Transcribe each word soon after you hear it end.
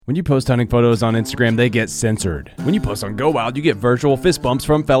When you post hunting photos on Instagram, they get censored. When you post on Go Wild, you get virtual fist bumps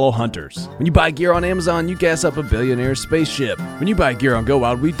from fellow hunters. When you buy gear on Amazon, you gas up a billionaire's spaceship. When you buy gear on Go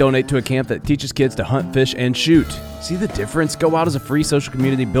Wild, we donate to a camp that teaches kids to hunt, fish, and shoot. See the difference? Go Wild is a free social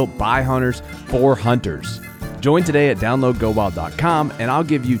community built by hunters for hunters. Join today at downloadgowild.com and I'll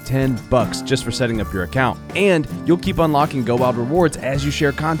give you $10 just for setting up your account. And you'll keep unlocking Go Wild rewards as you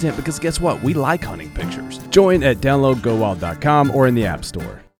share content because guess what? We like hunting pictures. Join at downloadgowild.com or in the App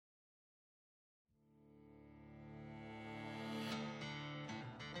Store.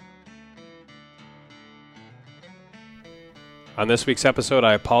 On this week's episode,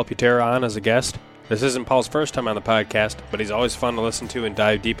 I have Paul Putera on as a guest. This isn't Paul's first time on the podcast, but he's always fun to listen to and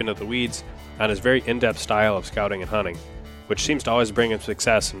dive deep into the weeds on his very in-depth style of scouting and hunting, which seems to always bring him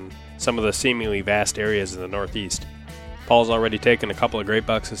success in some of the seemingly vast areas in the Northeast. Paul's already taken a couple of great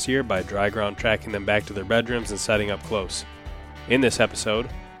bucks this year by dry ground tracking them back to their bedrooms and setting up close. In this episode,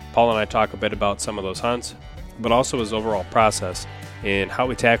 Paul and I talk a bit about some of those hunts, but also his overall process and how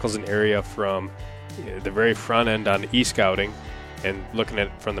he tackles an area from the very front end on e-scouting and looking at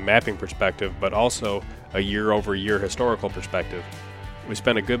it from the mapping perspective, but also a year-over-year historical perspective. We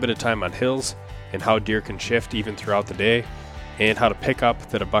spent a good bit of time on hills and how deer can shift even throughout the day, and how to pick up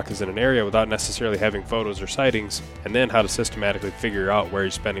that a buck is in an area without necessarily having photos or sightings, and then how to systematically figure out where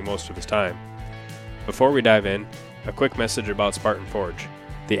he's spending most of his time. Before we dive in, a quick message about Spartan Forge.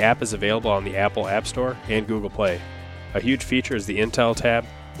 The app is available on the Apple App Store and Google Play. A huge feature is the Intel tab,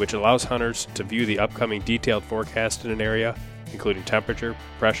 which allows hunters to view the upcoming detailed forecast in an area, including temperature,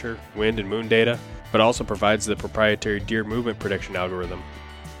 pressure, wind, and moon data, but also provides the proprietary deer movement prediction algorithm.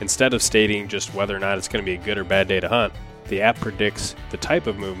 Instead of stating just whether or not it's going to be a good or bad day to hunt, the app predicts the type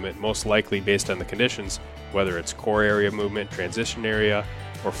of movement most likely based on the conditions, whether it's core area movement, transition area,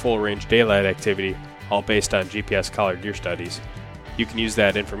 or full range daylight activity, all based on GPS-collared deer studies. You can use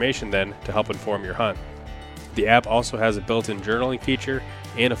that information then to help inform your hunt. The app also has a built-in journaling feature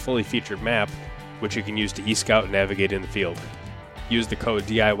and a fully featured map, which you can use to e-scout and navigate in the field. Use the code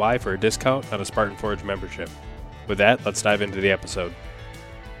DIY for a discount on a Spartan Forge membership. With that, let's dive into the episode.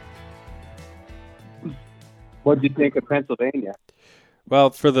 What did you think of Pennsylvania?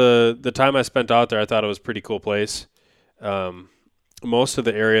 Well, for the time I spent out there, I thought it was a pretty cool place. Most of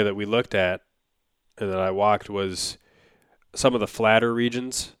the area that we looked at and that I walked was some of the flatter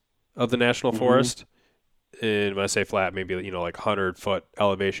regions of the national forest. And when I say flat, maybe like 100-foot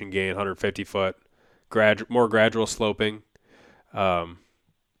elevation gain, 150-foot, more gradual sloping. And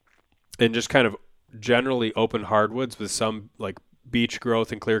just kind of generally open hardwoods with some like beech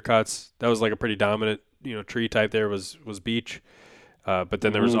growth and clear cuts. That was like a pretty dominant, tree type there was beech. But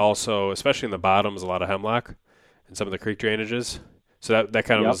then there was also, especially in the bottoms, a lot of hemlock and some of the creek drainages. So that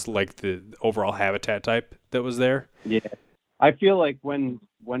kind of was like the overall habitat type that was there. Yeah. I feel like when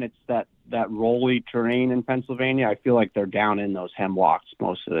it's that rolly terrain in Pennsylvania, I feel like they're down in those hemlocks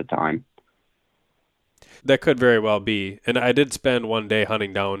most of the time. That could very well be. And I did spend one day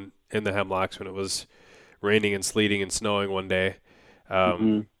hunting down in the hemlocks when it was raining and sleeting and snowing one day. Yeah,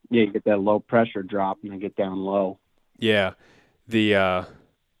 you get that low pressure drop and then get down low. Yeah. The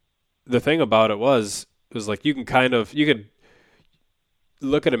thing about it was like you could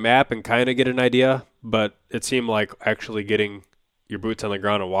look at a map and kind of get an idea, but it seemed like actually getting your boots on the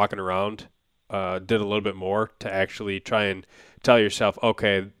ground and walking around did a little bit more to actually try and tell yourself,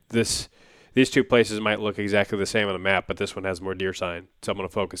 okay, these two places might look exactly the same on the map, but this one has more deer sign, so I'm going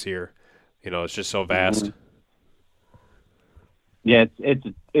to focus here. It's just so vast. Yeah,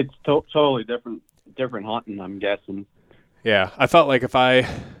 it's totally different hunting, I'm guessing. Yeah, I felt like if I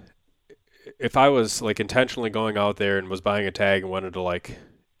was like intentionally going out there and was buying a tag and wanted to like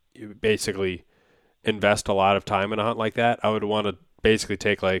basically invest a lot of time in a hunt like that, I would want to basically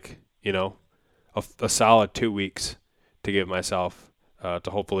take like, a solid 2 weeks to give myself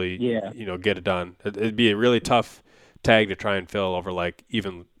to hopefully, get it done. It'd be a really tough tag to try and fill over like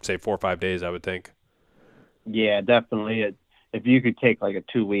even say 4 or 5 days, I would think. Yeah, definitely. If you could take like a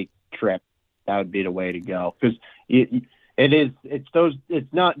 2-week trip, that would be the way to go. Because there's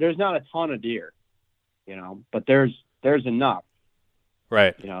not a ton of deer, but there's enough.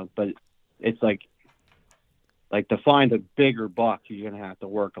 Right. But it's like to find a bigger buck, you're going to have to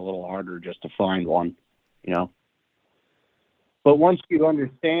work a little harder just to find one, But once you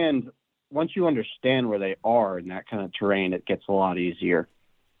understand where they are in that kind of terrain, it gets a lot easier.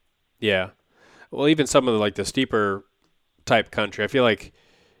 Yeah. Well, even some of the steeper type country, I feel like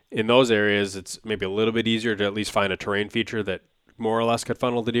in those areas, it's maybe a little bit easier to at least find a terrain feature that more or less could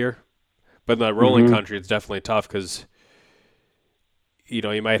funnel the deer. But in that rolling country, it's definitely tough because,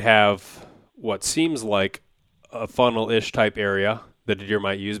 you might have what seems like a funnel-ish type area that a deer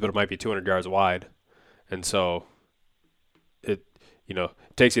might use, but it might be 200 yards wide. And so it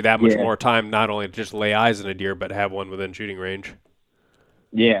takes you that much more time not only to just lay eyes on a deer, but have one within shooting range.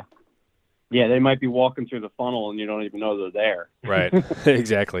 Yeah. Yeah, they might be walking through the funnel and you don't even know they're there. Right.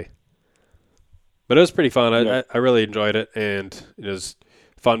 Exactly. But it was pretty fun. I really enjoyed it, and it was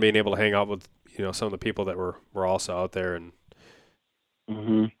fun being able to hang out with some of the people that were also out there. And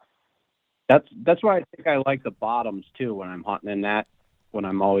that's why I think I like the bottoms too when I'm hunting in that. When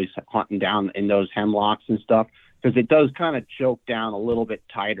I'm always hunting down in those hemlocks and stuff, because it does kind of choke down a little bit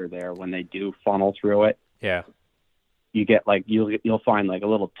tighter there when they do funnel through it. Yeah. You get like you'll find like a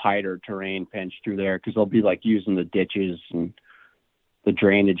little tighter terrain pinch through there because they'll be like using the ditches and the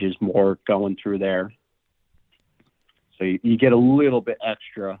drainage is more going through there. So you get a little bit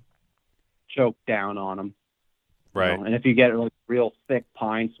extra choke down on them. Right. And if you get like a real thick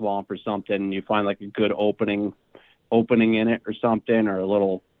pine swamp or something, and you find like a good opening in it or something, or a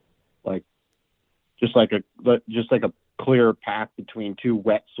little like just like a clear path between two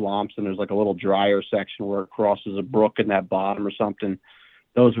wet swamps, and there's like a little drier section where it crosses a brook in that bottom or something,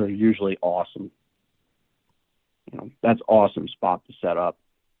 those are usually awesome. That's awesome spot to set up.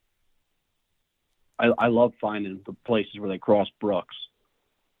 I love finding the places where they cross brooks.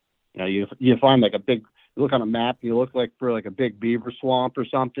 You find like you look on a map, you look like for like a big beaver swamp or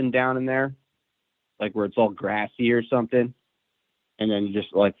something down in there, like where it's all grassy or something. And then you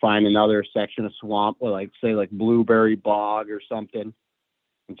just like find another section of swamp, or like say like blueberry bog or something,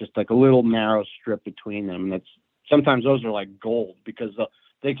 and just like a little narrow strip between them. And sometimes those are like gold because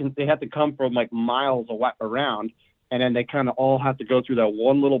they have to come from like miles around, and then they kind of all have to go through that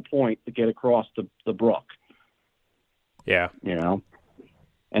one little point to get across the brook. Yeah.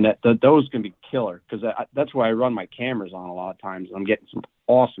 And those can be killer because that's where I run my cameras on a lot of times. I'm getting some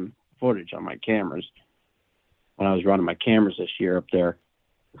awesome footage on my cameras when I was running my cameras this year up there.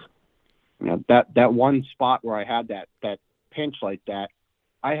 That one spot where I had that pinch like that,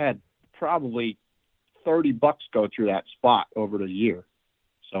 I had probably 30 bucks go through that spot over the year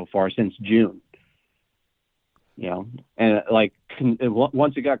so far since June. And like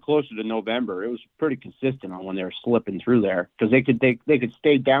once it got closer to November, it was pretty consistent on when they were slipping through there because they could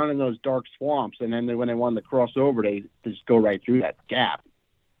stay down in those dark swamps, and then when they wanted to cross over, they just go right through that gap.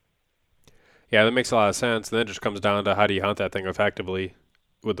 Yeah, that makes a lot of sense. And then it just comes down to how do you hunt that thing effectively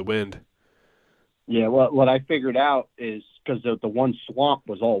with the wind. Yeah, well, what I figured out is because the one swamp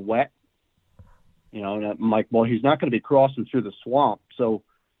was all wet, and I'm like, well, he's not going to be crossing through the swamp, so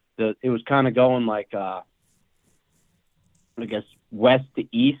it was kind of going like. I guess west to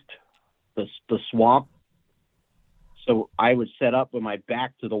east, the swamp. So I would set up with my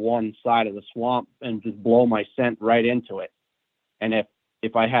back to the one side of the swamp and just blow my scent right into it. And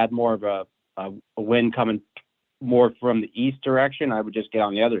if I had more of a wind coming more from the east direction, I would just get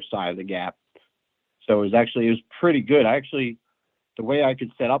on the other side of the gap. So it was pretty good. The way I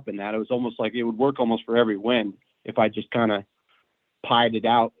could set up in that, it was almost like it would work almost for every wind if I just kind of pied it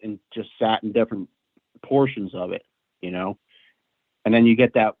out and just sat in different portions of it, And then you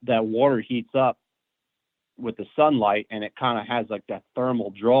get that water heats up with the sunlight, and it kind of has like that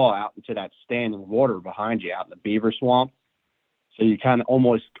thermal draw out into that standing water behind you out in the beaver swamp. So you kind of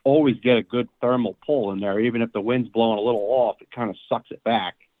almost always get a good thermal pull in there. Even if the wind's blowing a little off, it kind of sucks it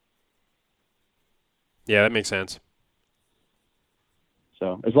back. Yeah, that makes sense.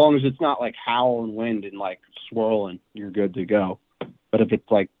 So as long as it's not like howling wind and like swirling, you're good to go. But if it's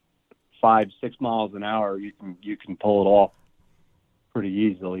like 5-6 miles an hour, you can pull it off pretty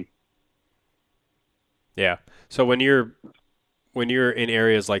easily. Yeah. So when you're in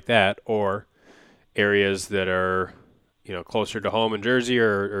areas like that, or areas that are closer to home in Jersey,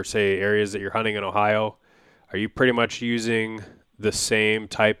 or say areas that you're hunting in Ohio, are you pretty much using the same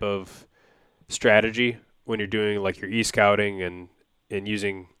type of strategy when you're doing like your e-scouting and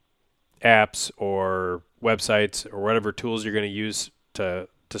using apps or websites or whatever tools you're going to use to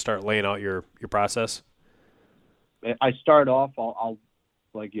start laying out your process? I start off, I'll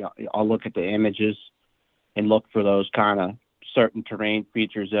look at the images and look for those kind of certain terrain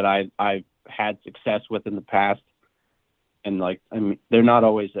features that I've had success with in the past. And they're not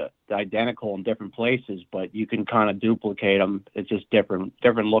always identical in different places, but you can kind of duplicate them. It's just different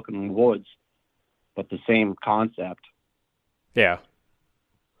looking woods, but the same concept. Yeah.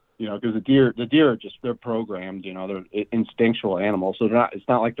 Because the deer are they're programmed, they're instinctual animals. So it's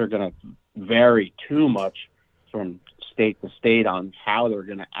not like they're going to vary too much from state to state on how they're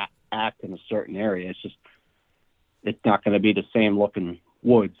going to act in a certain area. It's not going to be the same looking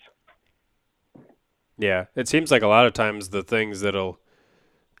woods. Yeah. It seems like a lot of times the things that'll,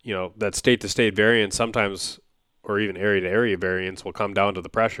 that state to state variance sometimes or even area-to-area variance will come down to the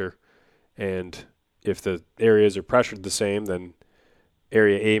pressure. And if the areas are pressured the same, then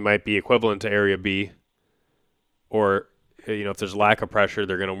area A might be equivalent to area B. Or, if there's lack of pressure,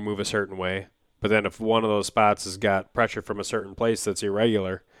 they're going to move a certain way. But then if one of those spots has got pressure from a certain place that's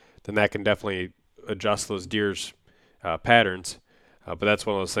irregular, then that can definitely adjust those deer's patterns. But that's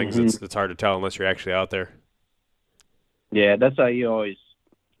one of those things that's hard to tell unless you're actually out there. Yeah, that's how you always.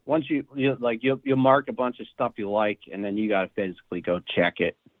 Once you'll mark a bunch of stuff you like, and then you got to physically go check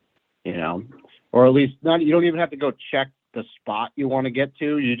it, or at least not. You don't even have to go check the spot you want to get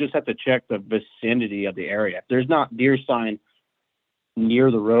to. You just have to check the vicinity of the area. If there's not deer sign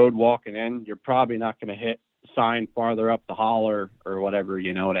near the road walking in, you're probably not going to hit sign farther up the holler or whatever.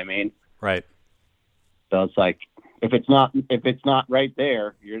 You know what I mean? Right. So it's like if it's not right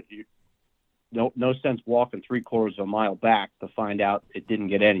there, you no sense walking 3/4 of a mile back to find out it didn't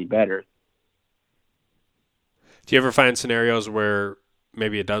get any better. Do you ever find scenarios where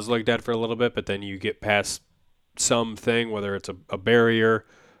maybe it does look dead for a little bit, but then you get past something, whether it's a barrier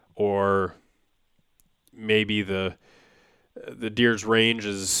or maybe the deer's range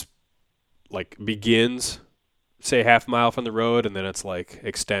is like begins, say, half a mile from the road, and then it's like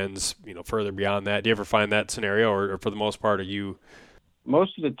extends, further beyond that? Do you ever find that scenario, or for the most part, are you?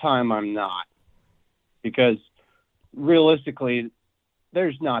 Most of the time I'm not, because realistically,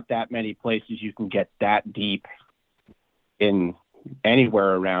 there's not that many places you can get that deep in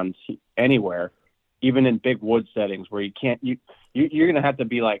anywhere around anywhere, even in big wood settings where you can't, you're going to have to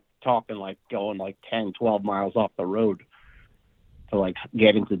be like talking like going like 10, 12 miles off the road to like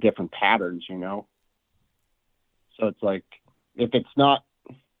get into different patterns, So it's like, if it's not,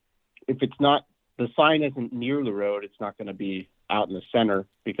 the sign isn't near the road, it's not going to be out in the center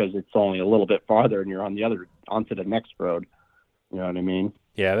because it's only a little bit farther and you're onto the next road. You know what I mean?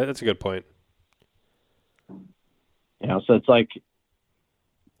 Yeah, that's a good point. So it's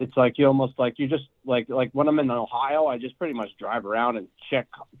like you almost like you just like when I'm in Ohio, I just pretty much drive around and check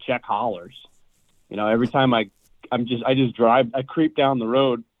hollers. Every time I just drive, I creep down the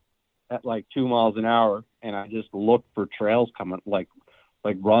road at like 2 miles an hour and I just look for trails coming, like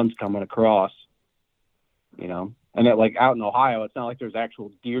runs coming across, and that, like, out in Ohio, it's not like there's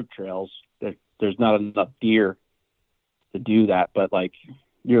actual deer trails. There's not enough deer to do that, but like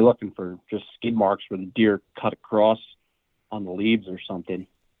you're looking for just skid marks where the deer cut across on the leaves or something,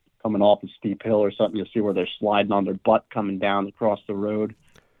 coming off a steep hill or something. You'll see where they're sliding on their butt coming down across the road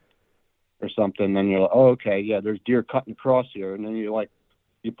or something. Then you're like, oh, okay, yeah, there's deer cutting across here. And then you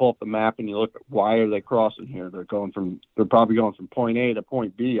pull up the map and you look at why are they crossing here? They're probably going from point A to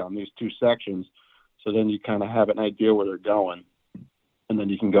point B on these two sections. So then you kind of have an idea where they're going, and then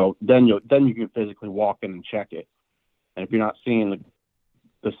you can go. Then you can physically walk in and check it. And if you're not seeing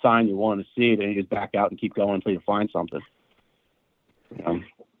the sign you want to see, then you just back out and keep going until you find something. You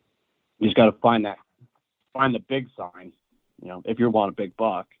just got to find the big sign. If you want a big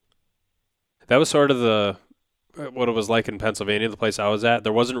buck. That was sort of what it was like in Pennsylvania, the place I was at.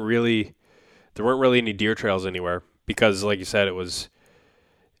 There weren't really any deer trails anywhere because, like you said, it was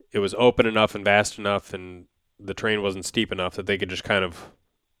open enough and vast enough, and the terrain wasn't steep enough that they could just kind of,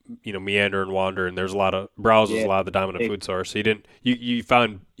 meander and wander. And there's a lot of browse was a lot of the dominant food source. So you'd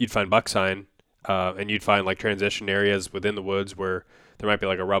find buck sign, and you'd find like transition areas within the woods where there might be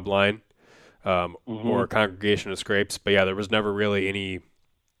like a rub line, or a congregation of scrapes. But yeah, there was never really any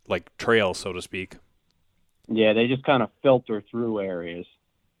like trail, so to speak. Yeah, they just kind of filter through areas.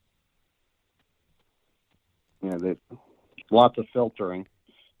 Lots of filtering.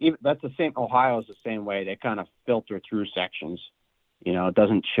 That's the same. Ohio's the same way. They kind of filter through sections. It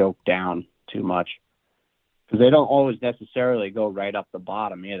doesn't choke down too much because they don't always necessarily go right up the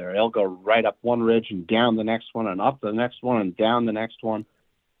bottom either. They'll go right up one ridge and down the next one and up the next one and down the next one.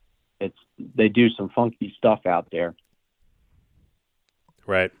 They do some funky stuff out there.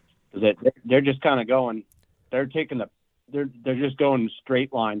 Right. They're just kind of going. They're just going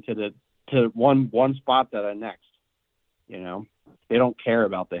straight line to one spot to the next. They don't care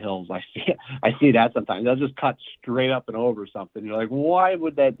about the hills. I see that sometimes. They'll just cut straight up and over something. You're like, why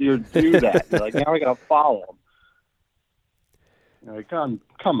would that deer do that? You're like, now we got to follow him. You're like,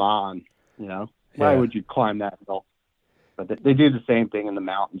 come on. Why would you climb that hill? But they do the same thing in the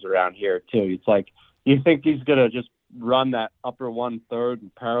mountains around here too. It's like you think he's gonna just run that upper 1/3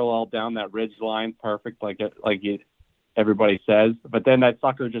 and parallel down that ridge line perfect, everybody says, but then that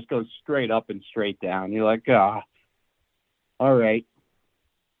sucker just goes straight up and straight down. You're like, all right.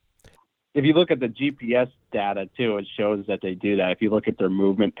 If you look at the GPS data too, it shows that they do that. If you look at their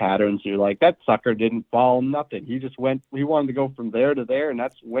movement patterns, you're like, that sucker didn't follow nothing. He just went. He wanted to go from there to there, and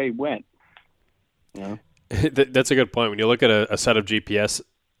that's the way he went. That's a good point. When you look at a set of GPS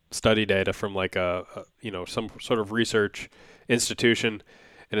study data from like some sort of research institution,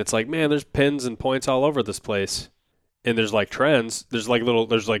 and it's like, man, there's pins and points all over this place, and there's like trends. There's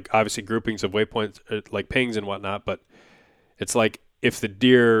like obviously groupings of waypoints, like pings and whatnot, but it's like if the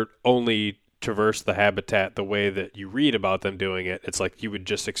deer only traverse the habitat the way that you read about them doing it, it's like you would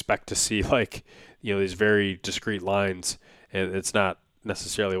just expect to see like, these very discrete lines, and it's not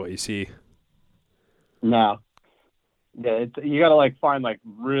necessarily what you see. No. Yeah, you got to like find like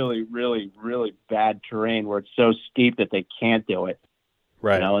really, really, really bad terrain where it's so steep that they can't do it.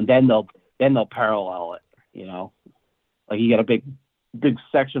 Right. And then they'll parallel it, Like you got a big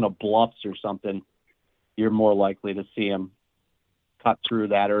section of bluffs or something, you're more likely to see them cut through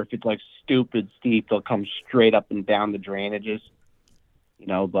that. Or if it's like stupid steep, they'll come straight up and down the drainages,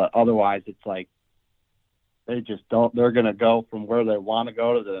 but otherwise it's like they just don't, they're going to go from where they want to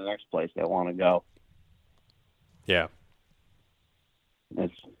go to the next place they want to go. Yeah.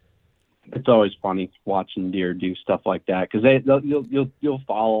 It's always funny watching deer do stuff like that because you'll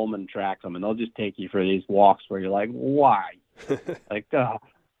follow them and track them, and they'll just take you for these walks where you're like, why? Like, oh.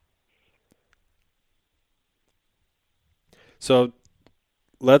 So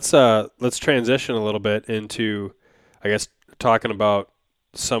let's transition a little bit into, I guess, talking about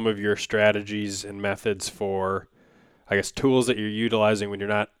some of your strategies and methods for, I guess, tools that you're utilizing when you're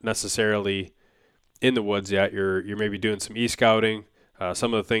not necessarily in the woods yet. You're maybe doing some e-scouting,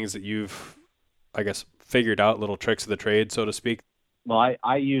 some of the things that you've, I guess, figured out, little tricks of the trade, so to speak. Well,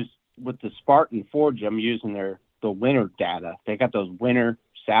 I use with the Spartan Forge, I'm using the winter data. They got those winter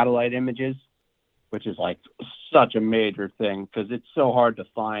satellite images, which is like such a major thing because it's so hard to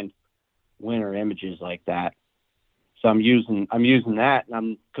find winter images like that. So I'm using that,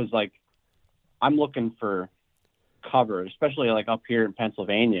 and I'm looking for cover, especially like up here in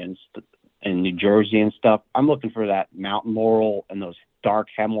Pennsylvania and New Jersey and stuff. I'm looking for that mountain laurel and those dark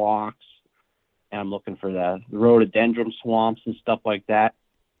hemlocks, and I'm looking for the rhododendron swamps and stuff like that.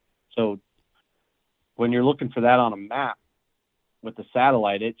 So when you're looking for that on a map with the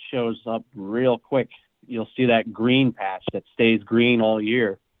satellite, it shows up real quick. You'll see that green patch that stays green all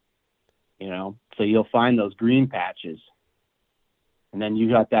year, so you'll find those green patches. And then you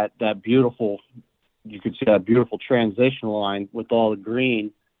got that beautiful, you could see that beautiful transition line with all the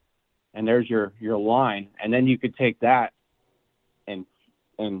green, and there's your line. And then you could take that and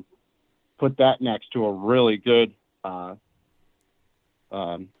put that next to a really good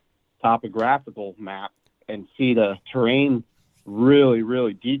topographical map and see the terrain really,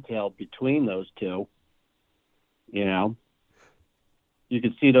 really detailed between those two. You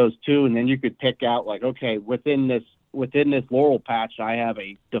could see those two, and then you could pick out like, okay, within this laurel patch, I have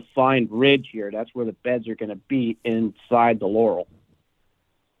a defined ridge here. That's where the beds are going to be inside the laurel.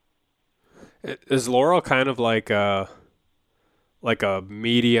 Is laurel kind of like a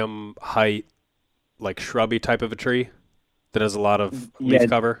medium height, like shrubby type of a tree that has a lot of leaf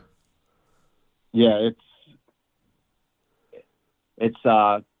cover? Yeah, it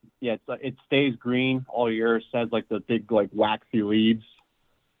stays green all year. It says like the big like waxy leaves.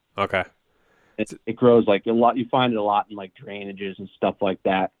 Okay. It grows like a lot. You find it a lot in like drainages and stuff like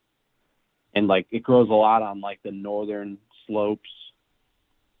that, and like it grows a lot on like the northern slopes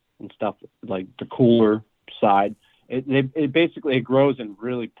and stuff, like the cooler side. It basically grows in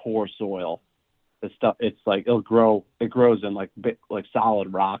really poor soil. The stuff, it's like it grows in like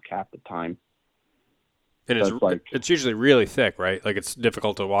solid rock half the time. And so it's usually really thick, right? Like it's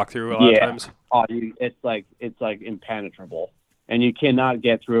difficult to walk through a lot of times. Oh, it's like impenetrable, and you cannot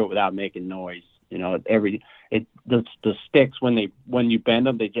get through it without making noise. The sticks when you bend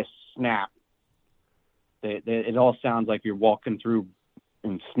them, they just snap. It all sounds like you're walking through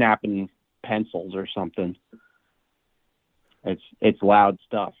and snapping pencils or something. It's loud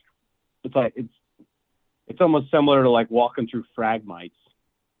stuff. It's almost similar to like walking through phragmites,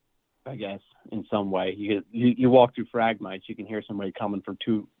 I guess, in some way. You walk through phragmites, you can hear somebody coming from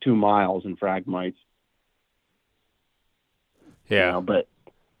 2 miles in phragmites. Yeah. But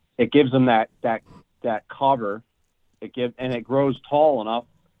it gives them that cover. It grows tall enough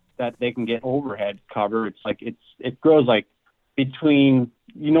that they can get overhead cover. It grows like between,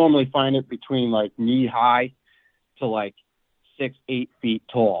 you normally find it between like knee high to like 6-8 feet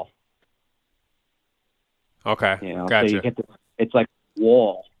tall. Okay. So Gotcha. you get it's like a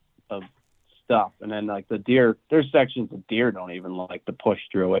wall of stuff. And then like the deer, there's sections of deer don't even like to push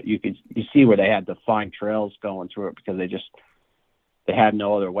through it. You see where they had to find trails going through it because they had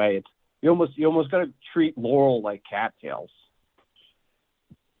no other way. You almost got to treat laurel like cattails.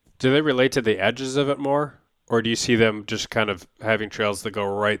 Do they relate to the edges of it more, Or do you see them just kind of having trails that go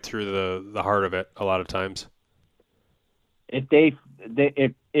right through the heart of it a lot of times? If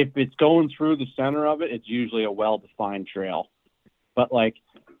it's going through the center of it, it's usually a well-defined trail. But like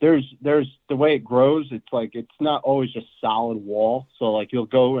there's the way it grows, it's like it's not always just solid wall. So like you'll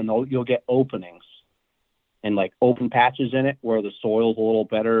go and you'll get openings and like open patches in it where the soil's a little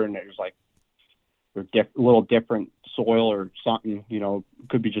better and there's like a little different soil or something,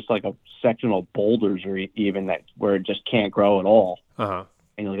 could be just like a section of boulders or even that where it just can't grow at all. Uh-huh.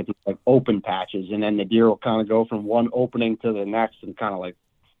 And you'll get these like open patches, and then the deer will kind of go from one opening to the next and kind of like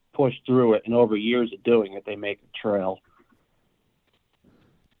push through it. And over years of doing it, they make a trail.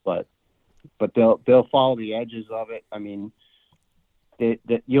 But they'll follow the edges of it. I mean,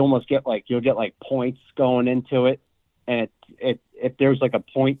 you almost get you'll get like points going into it, and if there's like a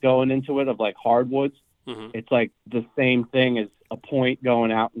point going into it of like hardwoods, mm-hmm. It's like the same thing as a point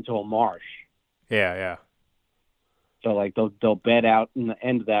going out into a marsh. Yeah. So like they'll bed out in the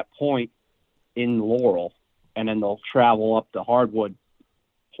end of that point in laurel, and then they'll travel up the hardwood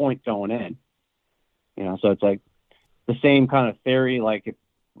point going in. So it's like the same kind of theory. Like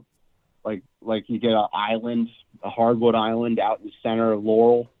if you get an island, a hardwood island out in the center of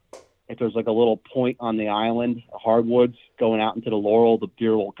laurel. If there's like a little point on the island, hardwoods going out into the laurel, the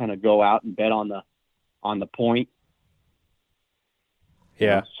deer will kind of go out and bed on the point.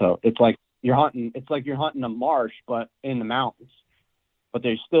 Yeah. So it's like you're hunting a marsh, but in the mountains. But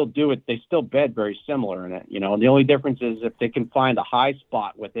they still do it. They still bed very similar in it. The only difference is if they can find a high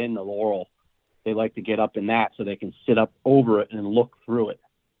spot within the laurel, they like to get up in that so they can sit up over it and look through it.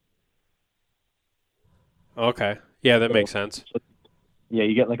 Okay. Yeah, that makes sense. Yeah,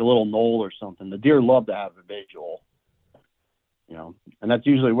 you get like a little knoll or something. The deer love to have a visual, and that's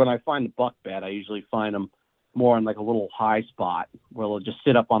usually when I find the buck bed. I usually find them more on like a little high spot where they'll just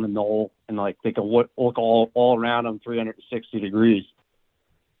sit up on the knoll and like they can look all around them 360 degrees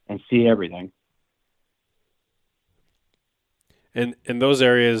and see everything. And those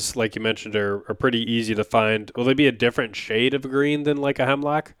areas, like you mentioned, are pretty easy to find. Will they be a different shade of green than like a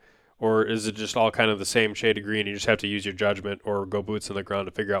hemlock? Or is it just all kind of the same shade of green? You just have to use your judgment or go boots on the ground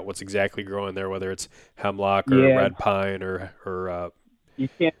to figure out what's exactly growing there, whether it's hemlock or red pine or You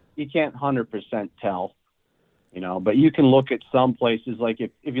can't 100% tell, but you can look at some places. Like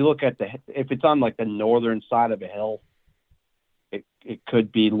if you look at if it's on like the northern side of a hill, it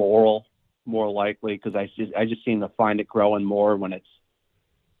could be laurel more likely, because I just seem to find it growing more when it's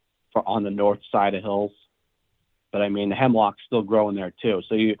on the north side of hills. But I mean, the hemlock's still growing there too.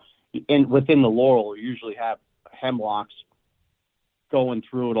 So within the laurel, you usually have hemlocks going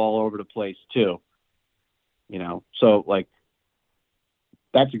through it all over the place too. So like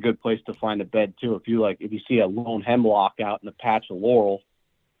that's a good place to find a bed too. If you see a lone hemlock out in a patch of laurel,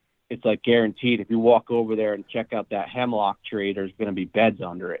 it's like guaranteed. If you walk over there and check out that hemlock tree, there's going to be beds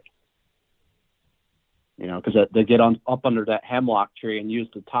under it. Because they get up under that hemlock tree and use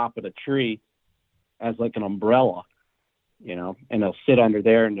the top of the tree as like an umbrella, and they'll sit under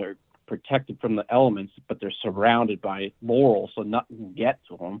there and they're protected from the elements, but they're surrounded by laurel, so nothing can get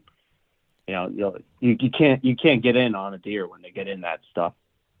to them. You can't get in on a deer when they get in that stuff,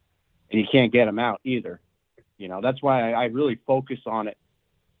 and you can't get them out either. That's why I really focus on it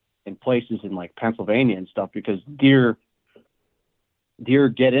in places in like Pennsylvania and stuff, because deer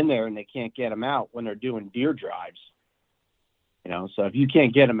get in there and they can't get them out when they're doing deer drives. So if you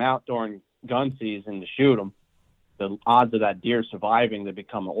can't get them out during gun season to shoot them, the odds of that deer surviving to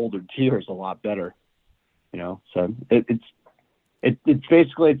become an older deer is a lot better. So it's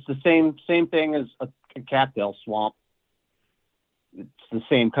basically the same thing as a cattail swamp. It's the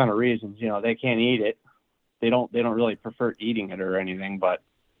same kind of reasons. They can't eat it. They don't really prefer eating it or anything, but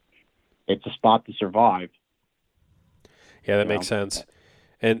it's a spot to survive. Yeah, that makes sense.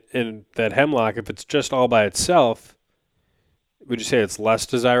 And that hemlock, if it's just all by itself, would you say it's less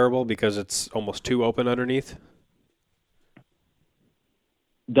desirable because it's almost too open underneath?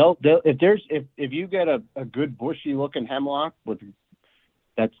 If you get a good bushy looking hemlock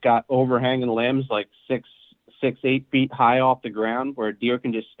that's got overhanging limbs like 8 feet high off the ground where a deer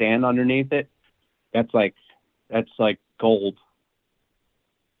can just stand underneath it, that's like gold,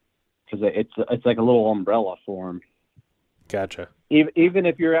 because it's like a little umbrella for them. Gotcha. Even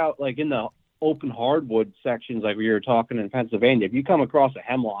if you're out like in the open hardwood sections like we were talking in Pennsylvania, if you come across a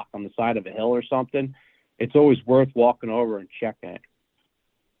hemlock on the side of a hill or something, it's always worth walking over and checking it.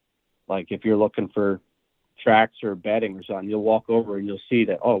 Like if you're looking for tracks or bedding or something, you'll walk over and you'll see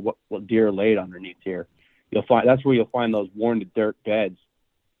that, what deer laid underneath here. That's where you'll find those worn to dirt beds,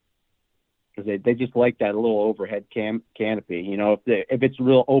 because they just like that little overhead canopy. If it's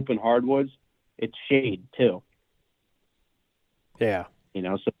real open hardwoods, it's shade too. Yeah.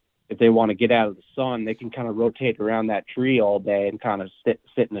 So if they want to get out of the sun, they can kind of rotate around that tree all day and kind of sit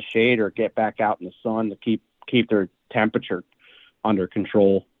in the shade or get back out in the sun to keep their temperature under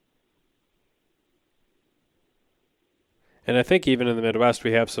control. And I think even in the Midwest,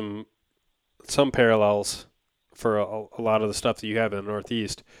 we have some parallels for a lot of the stuff that you have in the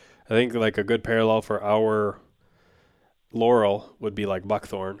Northeast. I think like a good parallel for our laurel would be like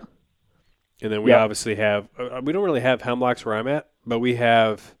buckthorn. And then we obviously have, we don't really have hemlocks where I'm at, but we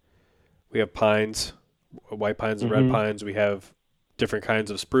have pines, white pines and red pines. We have different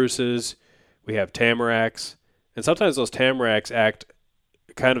kinds of spruces. We have tamaracks. And sometimes those tamaracks act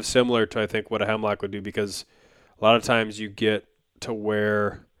kind of similar to, I think, what a hemlock would do, because a lot of times you get to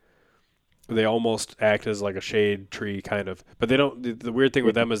where they almost act as like a shade tree kind of. But they don't, the weird thing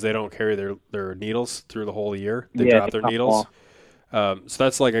with them is they don't carry their needles through the whole year. They drop their needles. So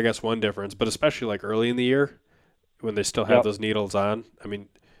that's like, I guess, one difference. But especially like early in the year when they still have those needles on. I mean,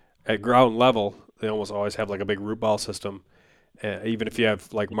 at ground level, they almost always have like a big root ball system. Even if you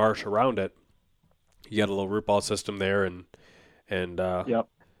have like marsh around it, you got a little root ball system there, and a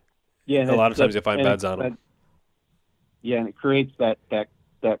lot of times you'll find beds on them. Yeah, and it creates that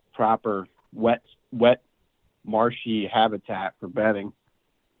proper wet marshy habitat for bedding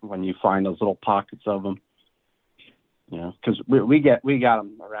when you find those little pockets of them. Because we got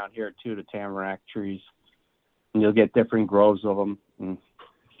them around here too, the tamarack trees, and you'll get different groves of them. And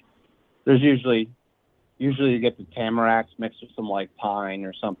there's usually you get the tamaracks mixed with some like pine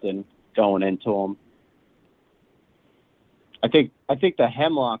or something going into them. I think the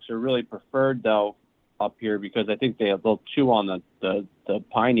hemlocks are really preferred though up here, because I think they'll chew on the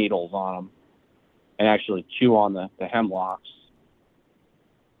pine needles on them and actually chew on the hemlocks.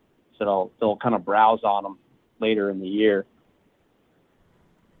 So they'll kind of browse on them later in the year.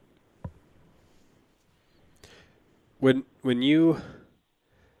 When you,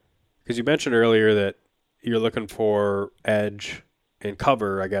 because you mentioned earlier that you're looking for edge and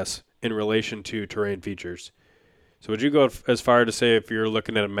cover, I guess, in relation to terrain features. So would you go as far to say, if you're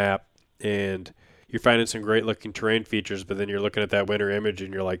looking at a map and you're finding some great looking terrain features, but then you're looking at that winter image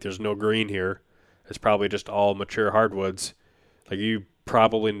and you're like, there's no green here, it's probably just all mature hardwoods, like you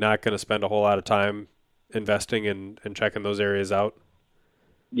probably not going to spend a whole lot of time investing in checking those areas out?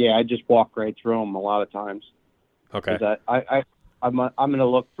 Yeah, I just walk right through them a lot of times. Okay. I'm going to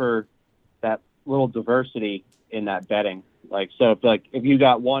look for that little diversity in that bedding. Like, so if you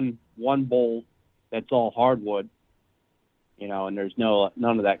got one bowl that's all hardwood, and there's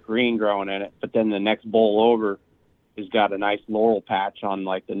none of that green growing in it, but then the next bowl over has got a nice laurel patch on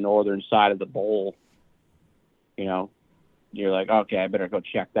like the northern side of the bowl, you're like, okay, I better go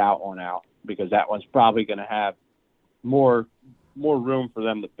check that one out, because that one's probably going to have more room for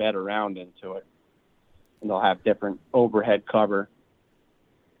them to bed around into it, and they'll have different overhead cover.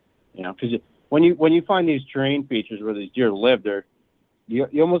 Because when you find these terrain features where these deer live, you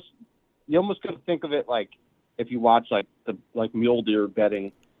almost got to think of it like if you watch like mule deer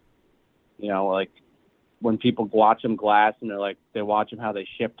bedding, like when people watch them glass and they watch them how they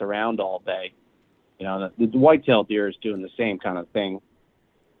shift around all day. The whitetail deer is doing the same kind of thing.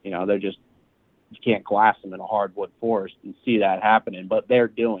 They're just, you can't glass them in a hardwood forest and see that happening, but they're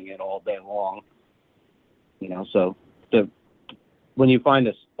doing it all day long. So when you find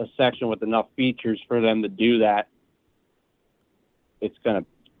a section with enough features for them to do that, it's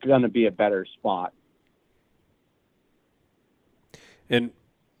gonna be a better spot. And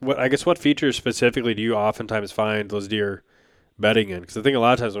what features specifically do you oftentimes find those deer bedding in? Because I think a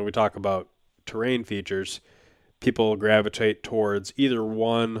lot of times when we talk about terrain features, people gravitate towards either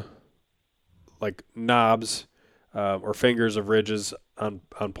one, like knobs or fingers of ridges on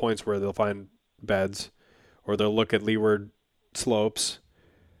points where they'll find beds, or they'll look at leeward slopes,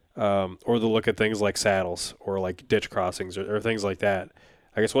 or they'll look at things like saddles or like ditch crossings or things like that.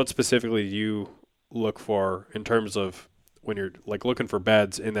 I guess what specifically do you look for in terms of when you're like looking for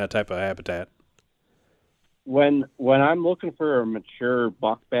beds in that type of habitat? When I'm looking for a mature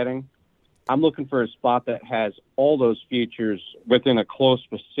buck bedding, I'm looking for a spot that has all those features within a close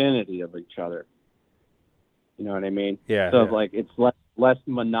vicinity of each other. You know what I mean? Yeah. So like it's less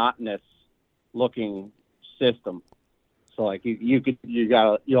monotonous looking system. So like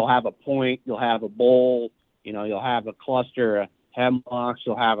you'll have a point, you'll have a bowl, you'll have a cluster of hemlocks,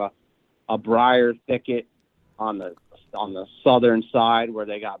 you'll have a briar thicket on the southern side where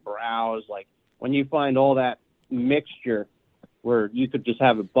they got browse. Like when you find all that mixture where you could just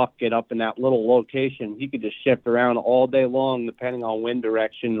have a buck get up in that little location, he could just shift around all day long depending on wind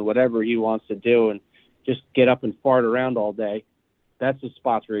direction or whatever he wants to do, and just get up and fart around all day. that's the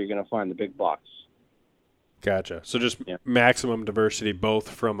spots where you're going to find the big bucks. Gotcha. So just maximum diversity, both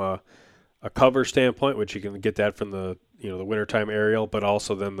from a cover standpoint, which you can get that from the the wintertime aerial, but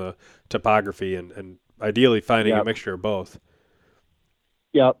also then the topography and ideally finding a mixture of both.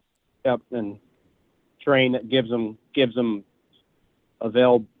 Yep. And terrain that gives them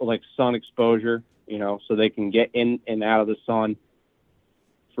available like sun exposure, so they can get in and out of the sun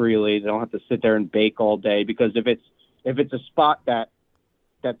freely. They don't have to sit there and bake all day, because if it's a spot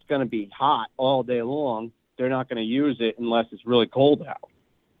that's going to be hot all day long, they're not going to use it unless it's really cold out.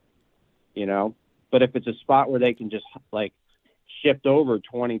 But if it's a spot where they can just like shift over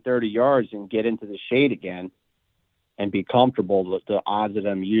 20, 30 yards and get into the shade again and be comfortable, the odds of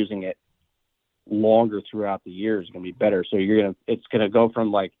them using it longer throughout the year is going to be better. So it's going to go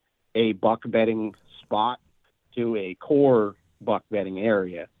from like a buck bedding spot to a core buck bedding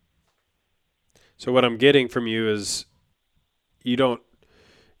area. So what I'm getting from you is you'll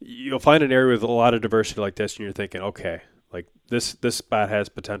find an area with a lot of diversity like this, and you're thinking, okay, like this spot has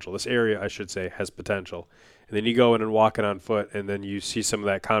potential. This area, I should say, has potential. And then you go in and walk it on foot, and then you see some of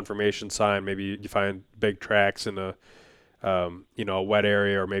that confirmation sign. Maybe you find big tracks in a wet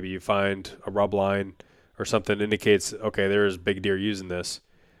area, or maybe you find a rub line or something that indicates, okay, there's big deer using this.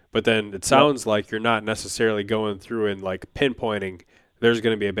 But then it sounds like you're not necessarily going through and like pinpointing there's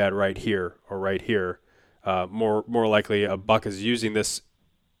going to be a bed right here or right here. More likely a buck is using this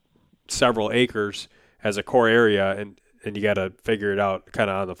several acres as a core area, and you got to figure it out kind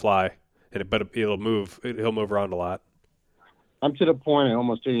of on the fly. But he'll move around a lot. I'm to the point I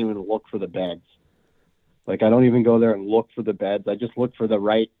almost didn't even look for the beds. Like, I don't even go there and look for the beds. I just look for the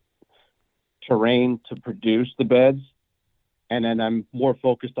right terrain to produce the beds, and then I'm more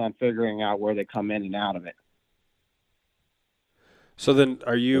focused on figuring out where they come in and out of it. So then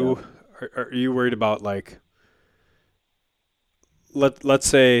are you worried about, like, let's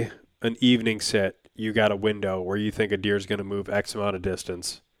say an evening sit, you got a window where you think a deer is going to move X amount of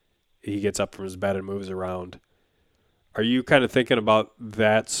distance. He gets up from his bed and moves around. Are you kind of thinking about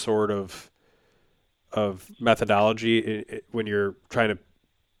that sort of methodology when you're trying to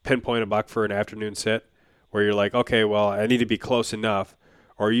pinpoint a buck for an afternoon sit, where you're like, okay, well, I need to be close enough?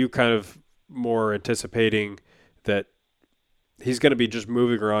 Or are you kind of more anticipating that he's going to be just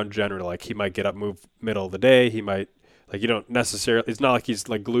moving around generally? Like, he might get up, move middle of the day. He might, like, you don't necessarily, it's not like he's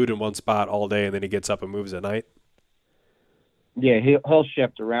like glued in one spot all day and then he gets up and moves at night. Yeah, he'll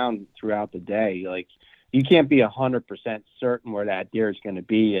shift around throughout the day. Like, you can't be 100% certain where that deer is going to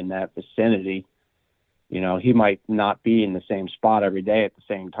be in that vicinity. He might not be in the same spot every day at the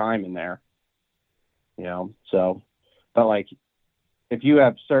same time in there. So, but like, if you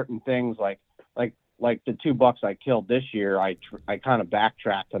have certain things like the 2 bucks I killed this year, I kind of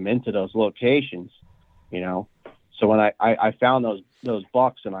backtracked them into those locations. So when I found those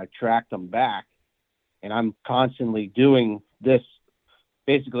bucks and I tracked them back, and I'm constantly doing this.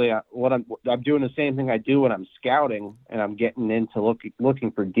 Basically, I'm doing the same thing I do when I'm scouting, and I'm getting into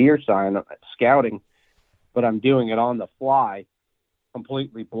looking for deer sign scouting, but I'm doing it on the fly,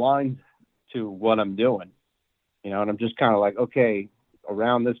 completely blind to what I'm doing. And I'm just kind of like, okay,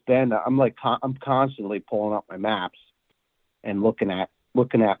 around this bend, I'm constantly pulling up my maps and looking at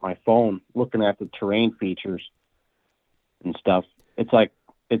my phone, looking at the terrain features and stuff. It's like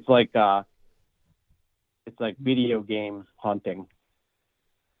video game hunting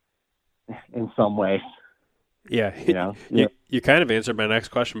in some ways. Yeah. You kind of answered my next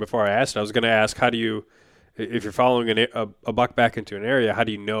question before I asked it. I was going to ask, how do you, if you're following a buck back into an area, how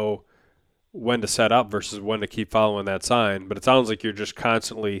do you know when to set up versus when to keep following that sign? But it sounds like you're just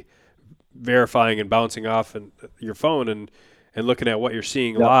constantly verifying and bouncing off your phone and looking at what you're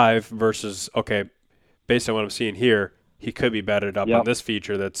seeing live versus, okay, based on what I'm seeing here, he could be bedded up on this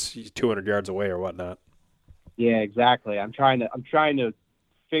feature that's 200 yards away or whatnot. Yeah, exactly. I'm trying to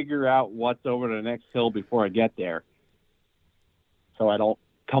figure out what's over the next hill before I get there, so I don't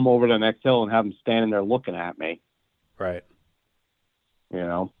come over the next hill and have them standing there looking at me. Right.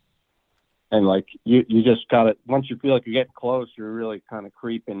 And like you just gotta, once you feel like you're getting close, you're really kind of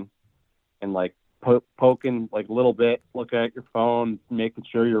creeping and like poking like a little bit, looking at your phone, making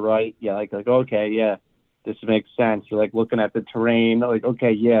sure you're right. Yeah, like okay, yeah, this makes sense. You're like looking at the terrain, like,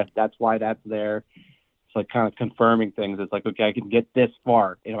 okay, yeah, that's why that's there. It's like kind of confirming things. It's like, okay, I can get this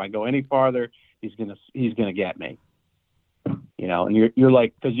far. If I go any farther, he's gonna get me. And you're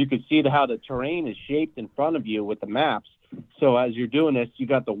like, because you can see how the terrain is shaped in front of you with the maps. So as you're doing this, you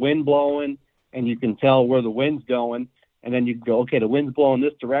got the wind blowing, and you can tell where the wind's going, and then you go, okay, the wind's blowing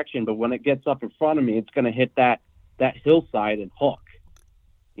this direction, but when it gets up in front of me, it's going to hit that hillside and hook.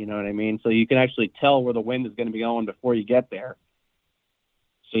 You know what I mean? So you can actually tell where the wind is going to be going before you get there.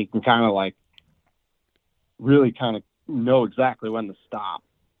 So you can kind of like really kind of know exactly when to stop.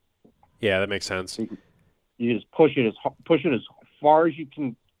 Yeah, that makes sense. So you just push it as far as you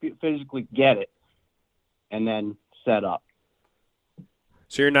can physically get it, and then set up.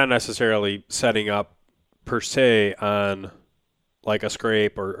 So you're not necessarily setting up per se on like a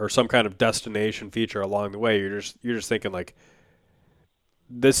scrape or some kind of destination feature along the way. You're just thinking like,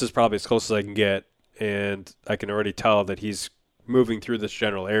 this is probably as close as I can get, and I can already tell that he's moving through this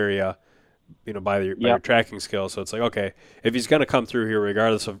general area, by your tracking skill. So it's like, okay, if he's going to come through here,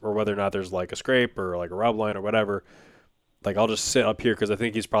 regardless of or whether or not there's like a scrape or like a rub line or whatever, like I'll just sit up here because I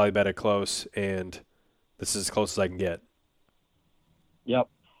think he's probably bedded close, and this is as close as I can get. Yep.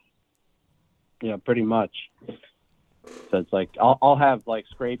 Yeah, pretty much. So it's like I'll have like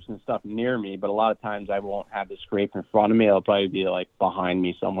scrapes and stuff near me, but a lot of times I won't have the scrape in front of me. It'll probably be like behind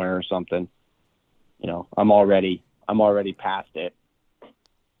me somewhere or something. I'm already past it,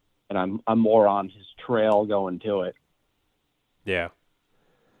 and I'm more on his trail going to it. Yeah.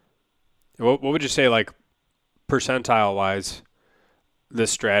 What would you say, like percentile wise,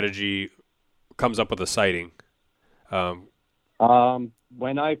 this strategy comes up with a sighting?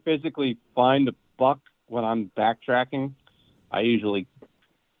 When I physically find a buck when I'm backtracking, I usually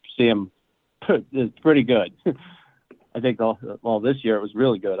see him. It's pretty good. I think this year it was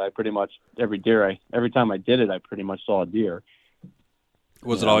really good. I pretty much every time I did it, I pretty much saw a deer.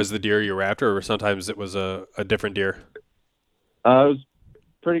 Was it always the deer you were after, or sometimes it was a different deer? It was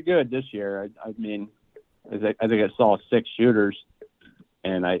pretty good this year. I think I saw 6 shooters,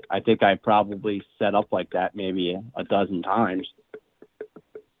 and I think I probably set up like that maybe a dozen times.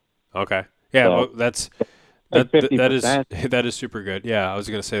 Okay. Yeah, so, well, that is super good. Yeah, I was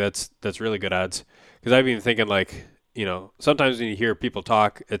gonna say that's really good odds, because I've been thinking like, sometimes when you hear people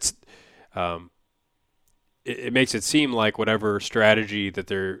talk, it's it makes it seem like whatever strategy that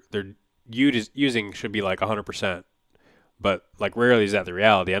they're using should be like 100%, but like rarely is that the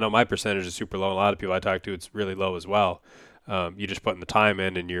reality. I know my percentage is super low. A lot of people I talk to, it's really low as well. You just putting the time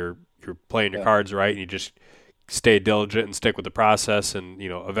in, and you're playing your cards right, and you just stay diligent and stick with the process, and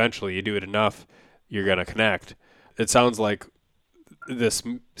eventually you do it enough, you're going to connect. It sounds like this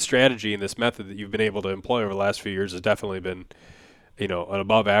strategy and this method that you've been able to employ over the last few years has definitely been an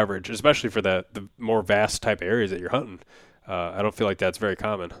above average, especially for the more vast type of areas that you're hunting. I don't feel like that's very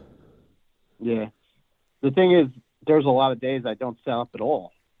common. Yeah, the thing is, there's a lot of days I don't set up at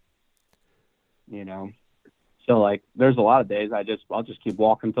all, so like there's a lot of days I'll just keep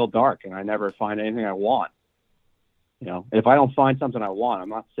walking till dark, and I never find anything I want. If I don't find something I want, I'm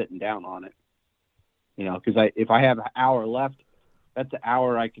not sitting down on it. Because if I have an hour left, that's an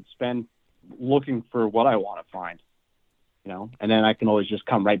hour I could spend looking for what I want to find. And then I can always just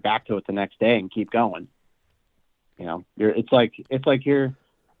come right back to it the next day and keep going. It's like you're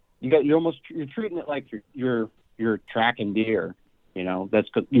treating it like you're tracking deer. That's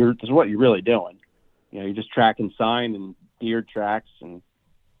what you're really doing. You're just tracking sign and deer tracks, and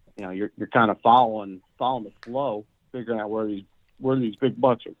you're kind of following the flow, figuring out where these big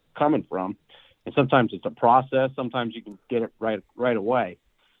bucks are coming from. And sometimes it's a process. Sometimes you can get it right away.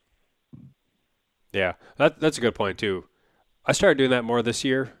 Yeah, that's a good point too. I started doing that more this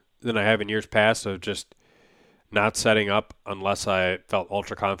year than I have in years past, of just not setting up unless I felt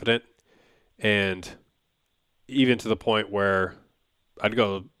ultra confident, and even to the point where I'd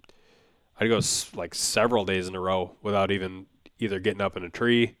go like several days in a row without even either getting up in a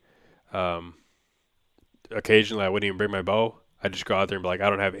tree. Occasionally I wouldn't even bring my bow. I'd just go out there and be like, I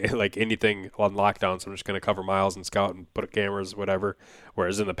don't have like anything on lockdown, so I'm just going to cover miles and scout and put cameras, whatever.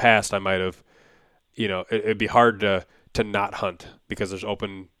 Whereas in the past I might have, it'd be hard to not hunt because there's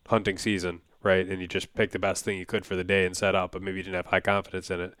open hunting season, right? And you just pick the best thing you could for the day and set up, but maybe you didn't have high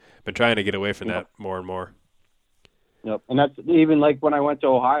confidence in it. Been trying to get away from that more and more. Yep. And that's even like when I went to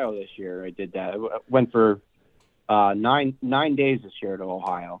Ohio this year, I did that. I went for 9 days this year to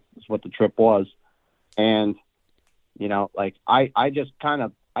Ohio is what the trip was. And, like I just kind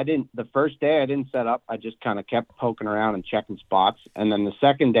of, the first day I didn't set up. I just kind of kept poking around and checking spots. And then the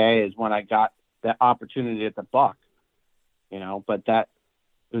second day is when I got that opportunity at the buck, but that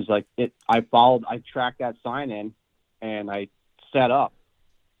it was like I tracked that sign in and I set up,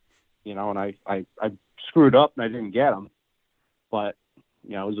 and I screwed up and I didn't get him, but,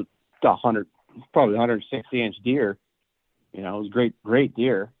 it was probably 160-inch deer, it was great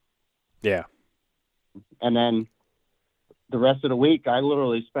deer. Yeah. And then the rest of the week, I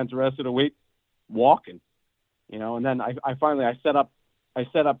literally spent the rest of the week walking, and then I finally set up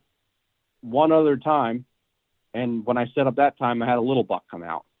one other time. And when I set up that time, I had a little buck come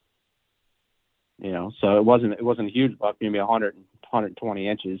out, So it wasn't a huge buck, maybe 120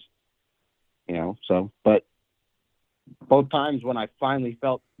 inches, so, but both times when I finally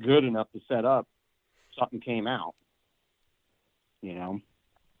felt good enough to set up, something came out,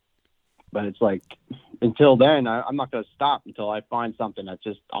 but it's like, until then, I'm not going to stop until I find something that's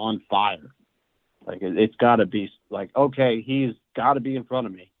just on fire. Like, it's got to be like, okay, he's got to be in front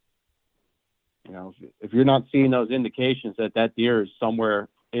of me. If you're not seeing those indications that deer is somewhere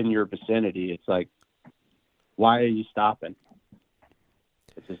in your vicinity, it's like, why are you stopping?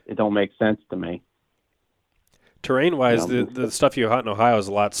 It don't make sense to me. Terrain-wise, the stuff you hunt in Ohio is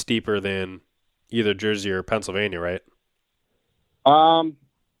a lot steeper than either Jersey or Pennsylvania, right?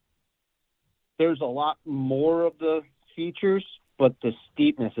 There's a lot more of the features, but the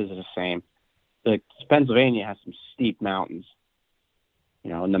steepness is the same. Pennsylvania has some steep mountains,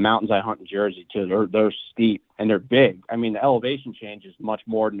 and the mountains I hunt in Jersey too, they're steep and they're big. I mean, the elevation change is much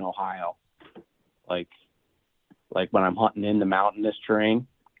more than Ohio. Like when I'm hunting in the mountainous terrain.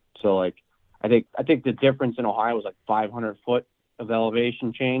 So I think the difference in Ohio is like 500 foot of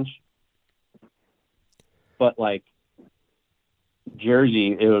elevation change. But like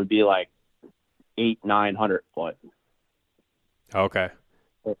Jersey, it would be like 800-900 foot. Okay.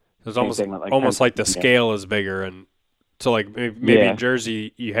 It's like almost like the scale is bigger, and so like maybe in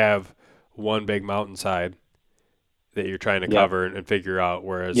Jersey you have one big mountainside that you're trying to cover and figure out,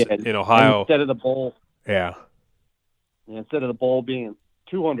 whereas in Ohio, instead of the bowl being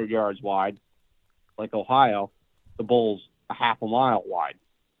 200 yards wide, like Ohio, the bowl's a half a mile wide.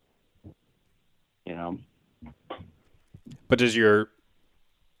 But does your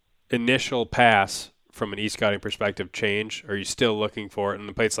initial pass from an e-scouting perspective change? Or are you still looking for it in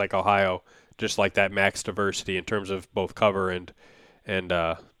a place like Ohio, just like that max diversity in terms of both cover and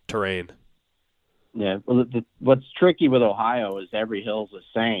terrain? Yeah. Well, what's tricky with Ohio is every hill's the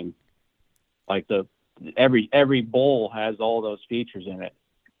same. Like every bowl has all those features in it.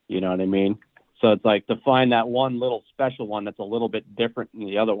 You know what I mean? So it's like to find that one little special one that's a little bit different than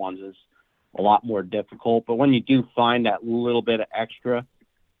the other ones is a lot more difficult. But when you do find that little bit of extra,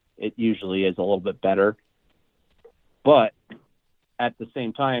 it usually is a little bit better. But at the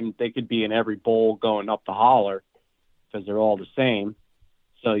same time, they could be in every bowl going up the holler because they're all the same.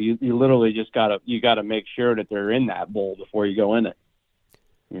 So you literally just gotta make sure that they're in that bowl before you go in it.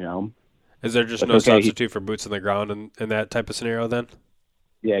 Is there just no substitute for boots on the ground in that type of scenario then?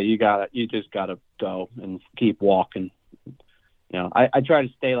 Yeah, you just gotta go and keep walking. I try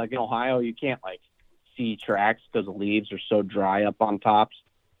to stay like in Ohio. You can't like see tracks because the leaves are so dry up on tops.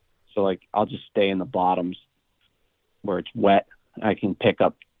 So like I'll just stay in the bottoms where it's wet. I can pick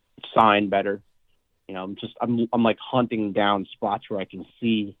up sign better. I'm like hunting down spots where I can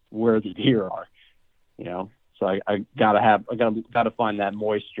see where the deer are. So I gotta find that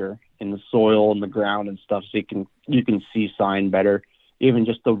moisture in the soil and the ground and stuff, so you can see sign better. Even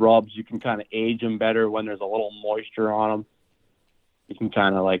just the rubs, you can kind of age them better when there's a little moisture on them. You can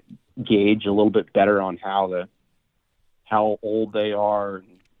kind of like gauge a little bit better on how old they are,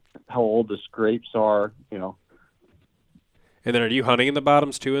 how old the scrapes are. And then are you hunting in the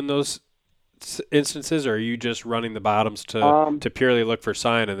bottoms too in those instances, or are you just running the bottoms to purely look for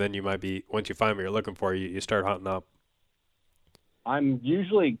sign, and then you might be, once you find what you're looking for, you start hunting up? I'm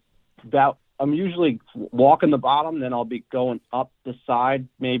usually walking the bottom, then I'll be going up the side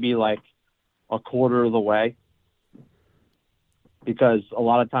maybe like a quarter of the way, because a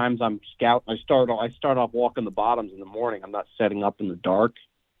lot of times I'm scouting. I start off walking the bottoms in the morning. I'm not setting up in the dark,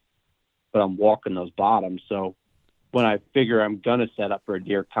 but I'm walking those bottoms. So when I figure I'm going to set up for a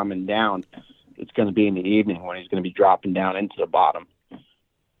deer coming down, it's going to be in the evening when he's going to be dropping down into the bottom.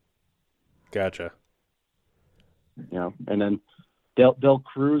 Gotcha. And then they'll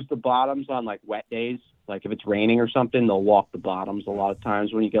cruise the bottoms on like wet days. Like if it's raining or something, they'll walk the bottoms a lot of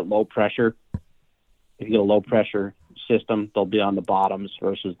times when you get low pressure. If you get a low pressure system, they'll be on the bottoms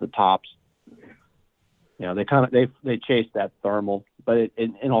versus the tops. They chase that thermal. But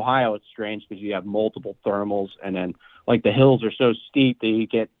in Ohio, it's strange because you have multiple thermals, and then like the hills are so steep that you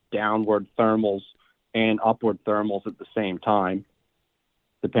get downward thermals and upward thermals at the same time,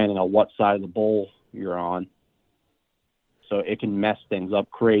 depending on what side of the bowl you're on. So it can mess things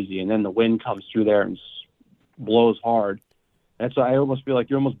up crazy, and then the wind comes through there and blows hard. That's why I almost feel like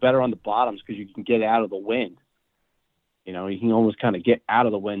you're almost better on the bottoms because you can get out of the wind. You can almost kind of get out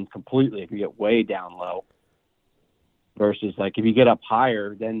of the wind completely if you get way down low. Versus like if you get up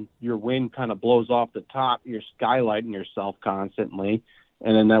higher, then your wind kind of blows off the top. You're skylighting yourself constantly,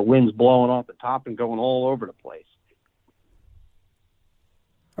 and then that wind's blowing off the top and going all over the place.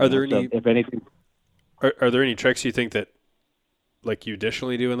 Are there any? If anything, are there any tricks you think that, like, you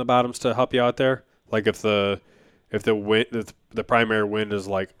additionally do in the bottoms to help you out there? Like if the wind, the primary wind is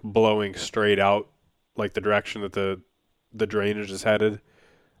like blowing straight out, like the direction that the drainage is headed,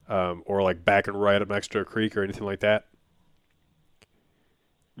 or like backing right up next to a creek or anything like that.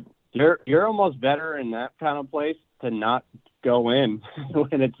 You're almost better in that kind of place to not go in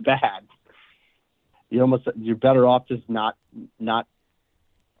when it's bad. You're better off just not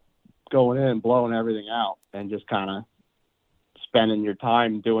going in and blowing everything out and just kind of spending your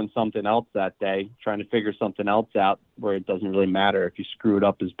time doing something else that day, trying to figure something else out where it doesn't really matter if you screw it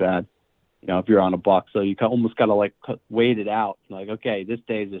up as bad. If you're on a buck. So you almost got to like wait it out. Like, okay, this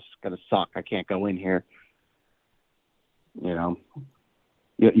day is just going to suck. I can't go in here. You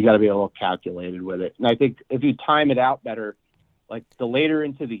got to be a little calculated with it. And I think if you time it out better, like the later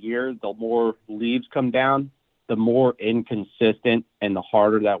into the year, the more leaves come down, the more inconsistent and the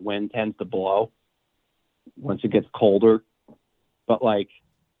harder that wind tends to blow once it gets colder. But like,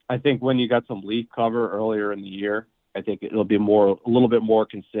 I think when you got some leaf cover earlier in the year, I think it'll be a little bit more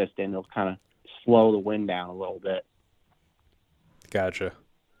consistent. It'll kind of slow the wind down a little bit. Gotcha.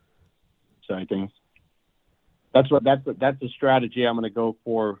 So I think that's the strategy I'm going to go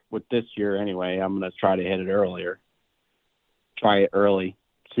for with this year anyway. I'm going to try to hit it earlier. Try it early.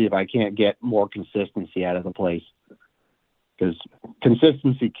 See if I can't get more consistency out of the place. Because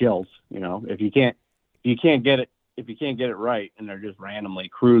consistency kills. If you can't get it right and they're just randomly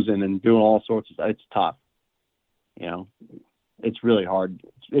cruising and doing all sorts of stuff, it's tough. It's really hard.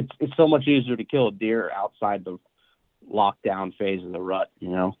 It's so much easier to kill a deer outside the lockdown phase of the rut,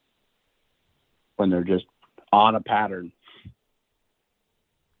 when they're just on a pattern.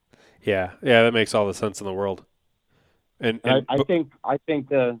 Yeah, that makes all the sense in the world. And I think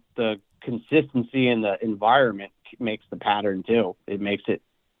the consistency in the environment makes the pattern too. It makes it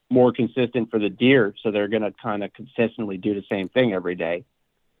more consistent for the deer, so they're going to kind of consistently do the same thing every day.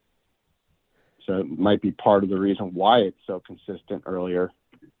 So it might be part of the reason why it's so consistent earlier.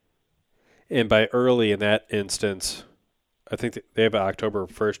 And by early in that instance, I think they have an October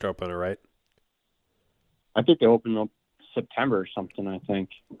 1st opener, right? I think they open up September or something, I think.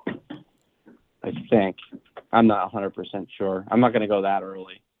 I'm not 100% sure. I'm not going to go that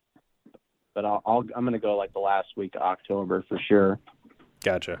early. But I'm going to go like the last week of October for sure.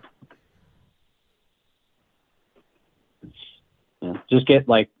 Gotcha. Yeah, just got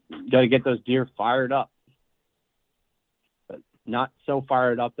to get those deer fired up. But not so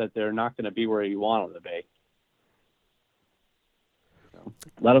fired up that they're not going to be where you want them to be. So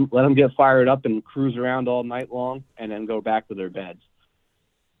let them get fired up and cruise around all night long and then go back to their beds.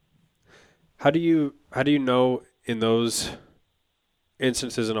 How do you know in those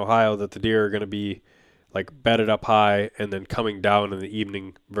instances in Ohio that the deer are going to be like bedded up high and then coming down in the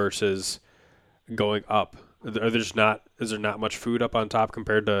evening versus going up? Is there not much food up on top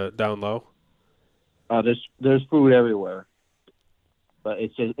compared to down low? There's food everywhere, but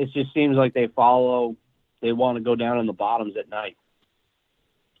it just seems like they want to go down in the bottoms at night.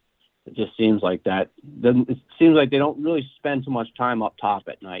 It just seems like that. It seems like they don't really spend too much time up top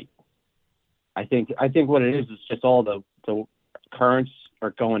at night. I think what it is just all the currents are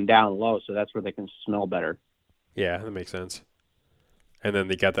going down low, so that's where they can smell better. Yeah, that makes sense. And then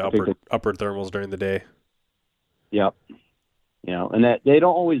they got the upward thermals during the day. Yep. And that they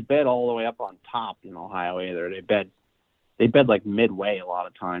don't always bed all the way up on top in Ohio either. They bed like midway a lot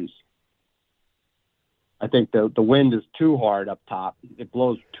of times. I think the wind is too hard up top. It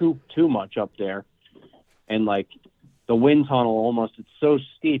blows too much up there. And like the wind tunnel it's so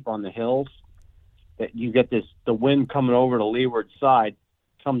steep on the hills that you get the wind coming over the leeward side,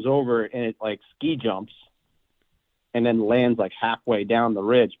 comes over and it like ski jumps and then lands like halfway down the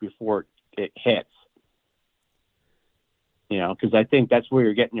ridge before it hits. Because I think that's where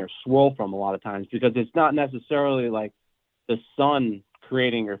you're getting your swirl from a lot of times, because it's not necessarily like the sun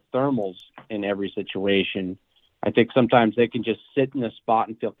creating your thermals in every situation. I think sometimes they can just sit in a spot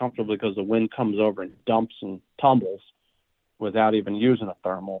and feel comfortable because the wind comes over and dumps and tumbles without even using a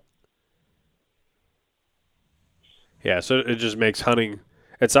thermal. Yeah, so it just makes hunting.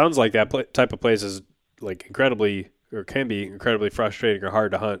 It sounds like that type of place is like can be incredibly frustrating or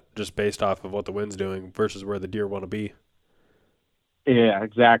hard to hunt just based off of what the wind's doing versus where the deer want to be. Yeah,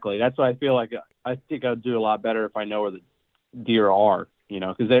 exactly. That's why I feel like I think I'd do a lot better if I know where the deer are,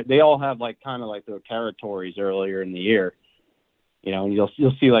 because they all have like kind of like their territories earlier in the year, and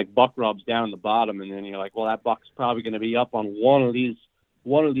you'll see like buck rubs down in the bottom, and then you're like, well, that buck's probably going to be up on one of these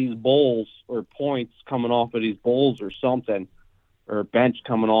bowls or points coming off of these bowls or something, or a bench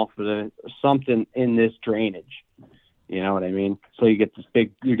coming off of something in this drainage. You know what I mean? So you get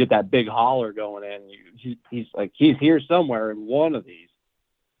that big holler going in. He's here somewhere in one of these,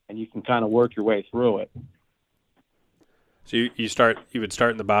 and you can kind of work your way through it. So you would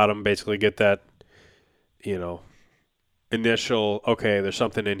start in the bottom, basically get that, initial, okay, there's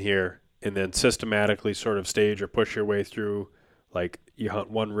something in here, and then systematically sort of stage or push your way through. Like you hunt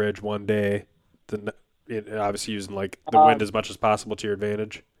one ridge one day, obviously using like the wind as much as possible to your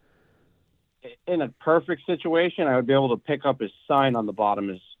advantage. In a perfect situation, I would be able to pick up his sign on the bottom,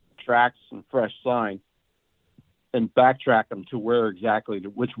 his tracks and fresh sign, and backtrack him to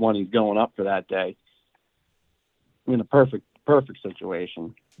which one he's going up for that day. In a perfect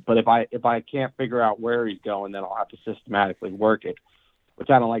situation. But if I can't figure out where he's going, then I'll have to systematically work it, which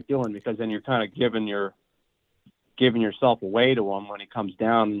I don't like doing, because then you're kind of giving yourself away to him when he comes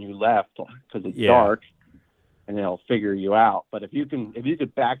down and you left, because it's dark, and he'll figure you out. But if you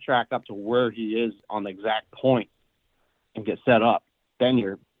could backtrack up to where he is on the exact point and get set up, then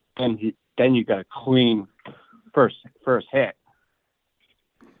you got a clean first hit.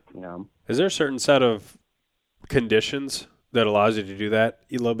 Is there a certain set of conditions that allows you to do that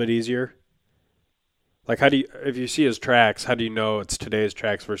a little bit easier? Like, if you see his tracks, how do you know it's today's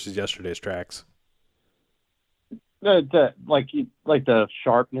tracks versus yesterday's tracks? Like the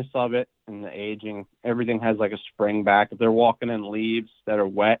sharpness of it and the aging, everything has like a spring back. If they're walking in leaves that are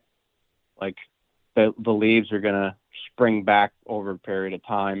wet, like the leaves are gonna spring back over a period of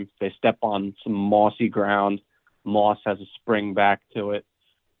time. If they step on some mossy ground, moss has a spring back to it.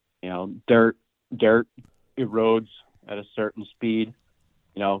 Dirt erodes at a certain speed.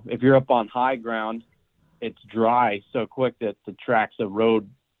 If you're up on high ground, it's dry so quick that the tracks erode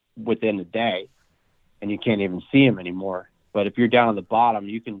within a day, and you can't even see them anymore. But if you're down on the bottom,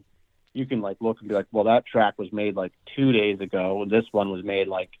 you can like look and be like, well, that track was made like 2 days ago. This one was made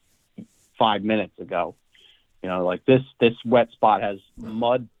like 5 minutes ago. Like this wet spot has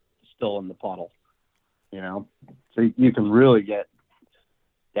mud still in the puddle. So you can really get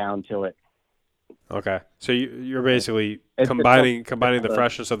down to it. Okay, so you're basically combining the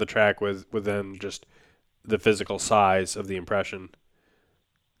freshness of the track with then just the physical size of the impression.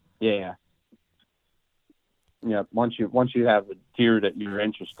 Yeah. Yeah. Once you have a deer that you're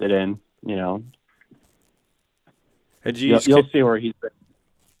interested in, and you'll see where he's been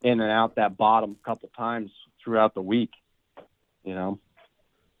in and out that bottom a couple times throughout the week. Do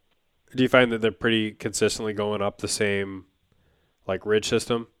you find that they're pretty consistently going up the same like ridge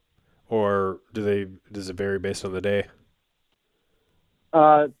system? Or does it vary based on the day?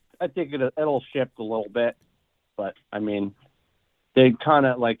 I think it'll shift a little bit, but I mean, they kind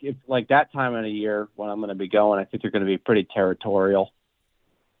of like that time of the year when I'm going to be going, I think they're going to be pretty territorial.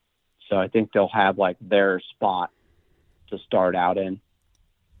 So I think they'll have like their spot to start out in,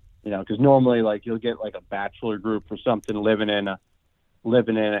 because normally like you'll get like a bachelor group or something living in an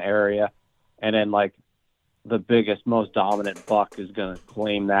area, and then like the biggest, most dominant buck is going to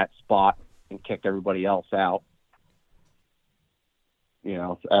claim that spot and kick everybody else out,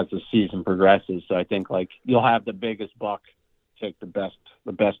 as the season progresses. So I think like you'll have the biggest buck take the best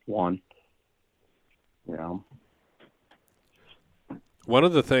one, One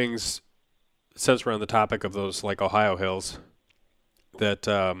of the things, since we're on the topic of those like Ohio hills, that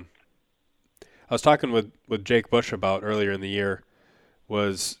I was talking with Jake Bush about earlier in the year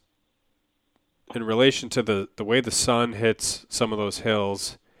was in relation to the way the sun hits some of those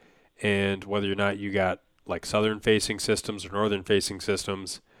hills, and whether or not you got like southern facing systems or northern facing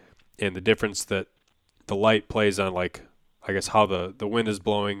systems, and the difference that the light plays on, like, I guess, how the wind is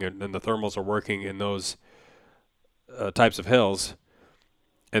blowing and the thermals are working in those types of hills.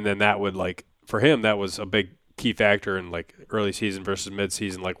 And then that would, like, for him, that was a big key factor in like early season versus mid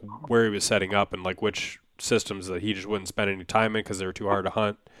season, like where he was setting up and like which systems that he just wouldn't spend any time in because they were too hard to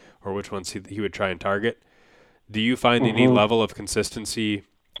hunt, or which ones he would try and target. Do you find any level of consistency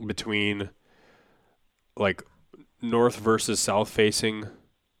between like north versus south facing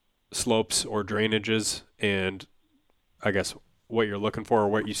slopes or drainages, and I guess what you're looking for or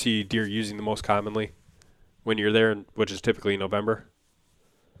what you see deer using the most commonly when you're there, which is typically November?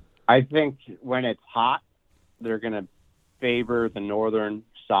 I think when it's hot, they're going to favor the northern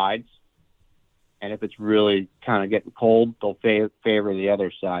sides. And if it's really kind of getting cold, they'll favor the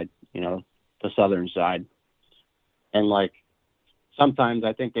other side, the southern side. And like sometimes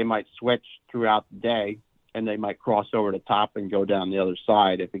I think they might switch throughout the day, and they might cross over the top and go down the other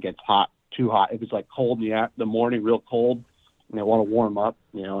side if it gets hot, too hot. If it's like cold in the morning, real cold, and they want to warm up,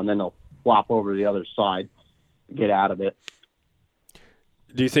 and then they'll flop over to the other side, get out of it.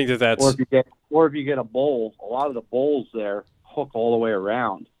 Do you think that's... Or if you get a bowl, a lot of the bowls there hook all the way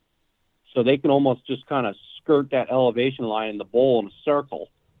around. So they can almost just kind of skirt that elevation line in the bowl in a circle.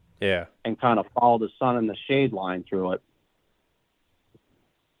 Yeah. And kind of follow the sun and the shade line through it.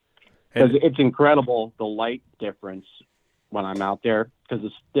 Because it's incredible the light difference when I'm out there,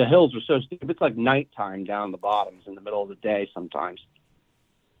 because the hills are so steep. It's like nighttime down the bottoms in the middle of the day sometimes.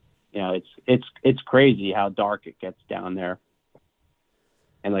 It's crazy how dark it gets down there.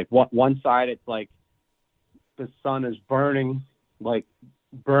 And like one side, it's like the sun is burning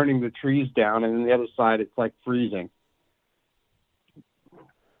the trees down, and then the other side, it's like freezing.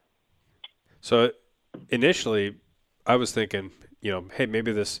 So initially, I was thinking, hey,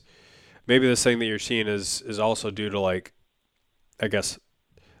 maybe this thing that you're seeing is also due to, like, I guess,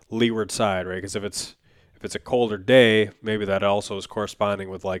 leeward side, right? Because if it's a colder day, maybe that also is corresponding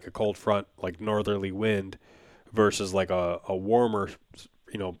with like a cold front, like northerly wind, versus like a warmer,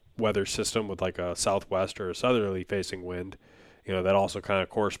 weather system with like a southwest or a southerly facing wind. That also kind of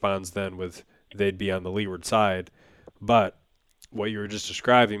corresponds then with they'd be on the leeward side. But what you were just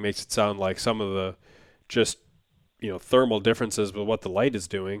describing makes it sound like some of the just, thermal differences with what the light is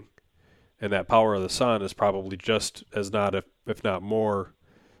doing, and that power of the sun is probably just as not, if not more,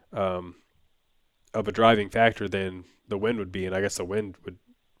 of a driving factor than the wind would be. And I guess the wind would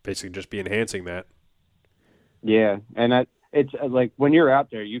basically just be enhancing that. Yeah, and it's like when you're out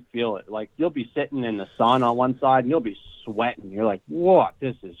there, you feel it. Like you'll be sitting in the sun on one side, and you'll be sweating. You're like, "What?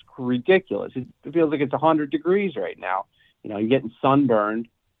 This is ridiculous." It feels like it's 100 degrees right now. You're getting sunburned,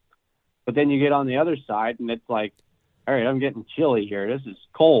 but then you get on the other side, and it's like, "All right, I'm getting chilly here. This is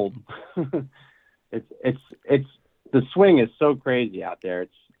cold." It's the swing is so crazy out there.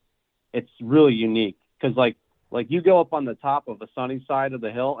 It's really unique because like you go up on the top of the sunny side of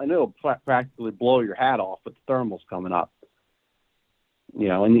the hill, and it'll practically blow your hat off with the thermals coming up.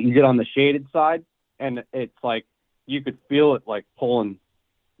 And you get on the shaded side, and it's like you could feel it like pulling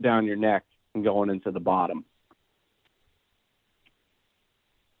down your neck and going into the bottom.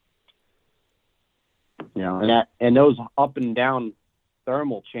 And those up and down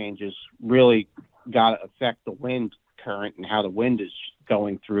thermal changes really got to affect the wind current and how the wind is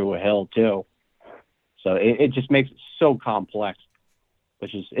going through a hill too. So it just makes it so complex,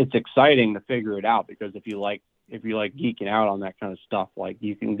 it's exciting to figure it out, because if you like geeking out on that kind of stuff, like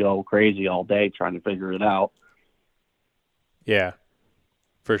you can go crazy all day trying to figure it out. Yeah,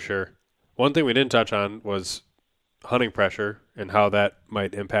 for sure. One thing we didn't touch on was hunting pressure and how that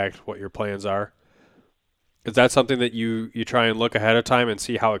might impact what your plans are. Is that something that you try and look ahead of time and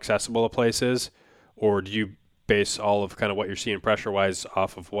see how accessible a place is? Or do you base all of kind of what you're seeing pressure-wise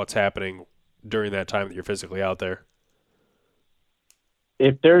off of what's happening during that time that you're physically out there?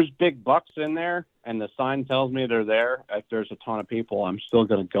 If there's big bucks in there and the sign tells me they're there, if there's a ton of people, I'm still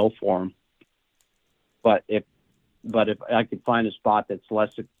going to go for them. But if I could find a spot that's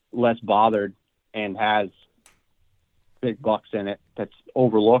less bothered and has big bucks in it that's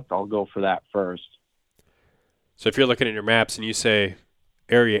overlooked, I'll go for that first. So if you're looking at your maps and you say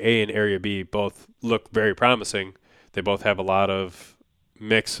Area A and Area B both look very promising, they both have a lot of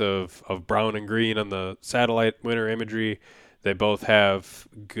mix of brown and green on the satellite winter imagery. They both have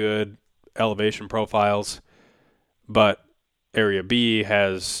good elevation profiles, but Area B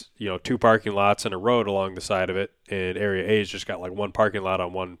has, 2 parking lots and a road along the side of it, and Area A's just got like one parking lot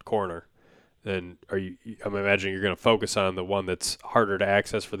on one corner. Then I'm imagining you're going to focus on the one that's harder to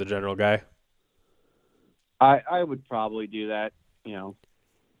access for the general guy? I would probably do that.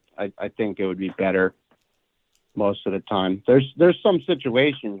 I think it would be better most of the time. There's some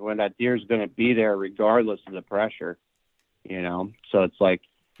situations when that deer's going to be there regardless of the pressure, so it's like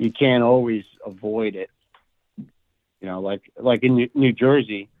you can't always avoid it. Like in New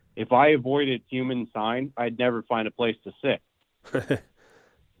Jersey, if I avoided human sign, I'd never find a place to sit.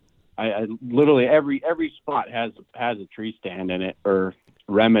 I literally every spot has a tree stand in it or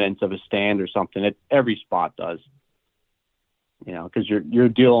remnants of a stand or something. Every spot does. Because you're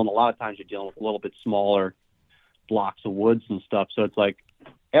dealing a lot of times you're dealing with a little bit smaller blocks of woods and stuff. So it's like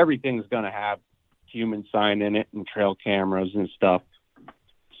everything's going to have human sign in it and trail cameras and stuff.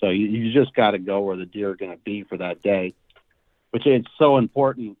 So you just got to go where the deer are going to be for that day, which is so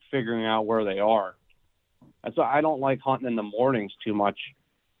important, figuring out where they are. That's why I don't like hunting in the mornings too much.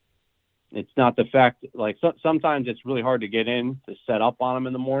 It's not the fact, like sometimes it's really hard to get in to set up on them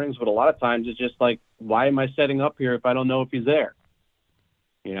in the mornings, but a lot of times it's just like, why am I setting up here if I don't know if he's there?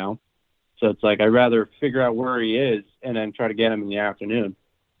 So it's like, I'd rather figure out where he is and then try to get him in the afternoon,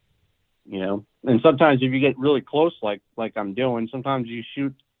 and sometimes if you get really close, like I'm doing, sometimes you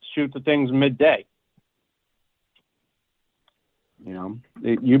shoot the things midday. You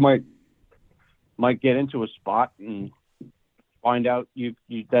might get into a spot and find out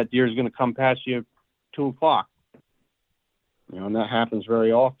that deer is going to come past you at 2:00. And that happens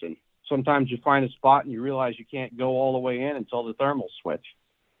very often. Sometimes you find a spot and you realize you can't go all the way in until the thermals switch.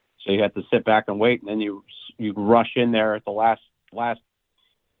 So you have to sit back and wait, and then you rush in there at the last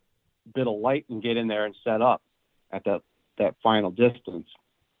bit of light and get in there and set up at that final distance.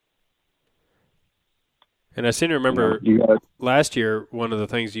 And I seem to remember last year, one of the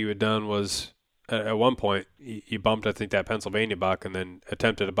things you had done was at one point you bumped, I think, that Pennsylvania buck and then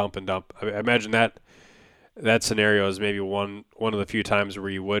attempted a bump and dump. I imagine that scenario is maybe one of the few times where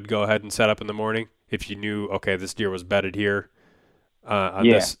you would go ahead and set up in the morning if you knew, okay, this deer was bedded here on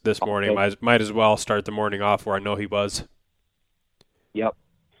this morning. Might as well start the morning off where I know he was. Yep.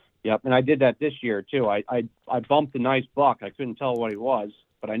 And I did that this year too. I bumped a nice buck. I couldn't tell what he was,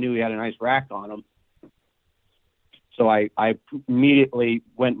 but I knew he had a nice rack on him. So I immediately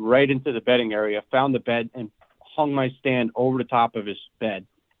went right into the bedding area, found the bed, and hung my stand over the top of his bed.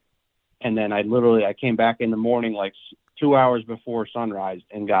 And then I came back in the morning like 2 hours before sunrise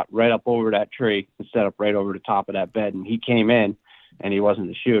and got right up over that tree and set up right over the top of that bed. And he came in, and he wasn't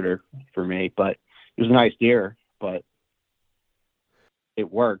the shooter for me, but he was a nice deer, but it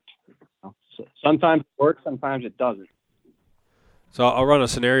worked. So sometimes it works, sometimes it doesn't. So I'll run a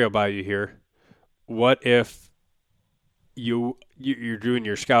scenario by you here. What if you're doing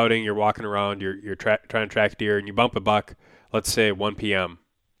your scouting, you're walking around, you're trying to track deer, and you bump a buck, let's say 1 p.m.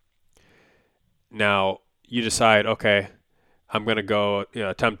 Now you decide, okay, I'm going to go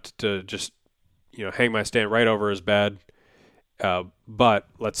attempt to just hang my stand right over his bed. But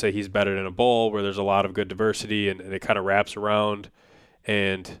let's say he's bedded in a bowl where there's a lot of good diversity and it kind of wraps around,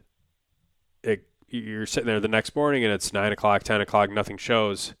 and you're sitting there the next morning and it's 9 o'clock, 10 o'clock, nothing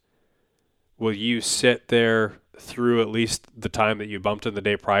shows. Will you sit there through at least the time that you bumped in the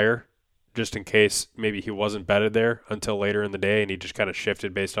day prior, just in case maybe he wasn't bedded there until later in the day and he just kind of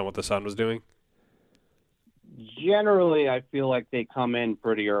shifted based on what the sun was doing? Generally, I feel like they come in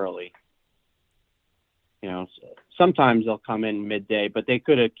pretty early. Sometimes they'll come in midday, but they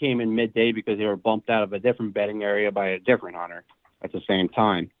could have came in midday because they were bumped out of a different bedding area by a different hunter at the same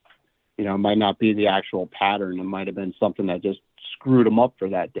time. It might not be the actual pattern. It might have been something that just screwed them up for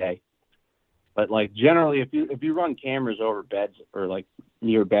that day. But like generally, if you run cameras over beds or like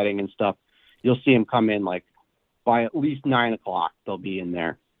near bedding and stuff, you'll see them come in like by at least 9 o'clock. They'll be in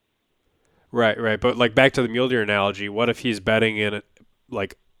there. Right. But like back to the mule deer analogy, what if he's bedding in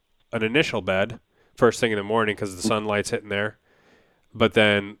like an initial bed first thing in the morning because the sunlight's hitting there, but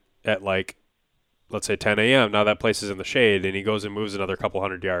then at like, let's say 10 a.m. now that place is in the shade and he goes and moves another couple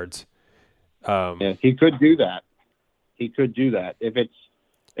hundred yards. Yeah, he could do that. If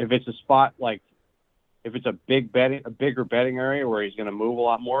it's a spot like if it's a bigger bedding area where he's going to move a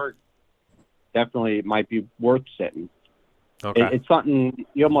lot more, definitely it might be worth sitting. Okay. It's something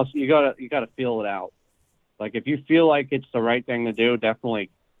you gotta feel it out. Like if you feel like it's the right thing to do, definitely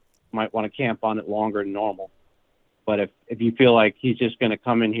might want to camp on it longer than normal. But if you feel like he's just going to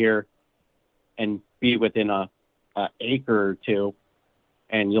come in here and be within a acre or two,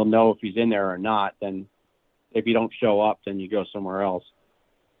 and you'll know if he's in there or not, then if you don't show up, then you go somewhere else.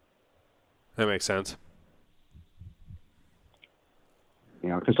 That makes sense.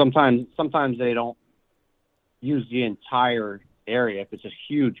 Because sometimes they don't use the entire area. If it's a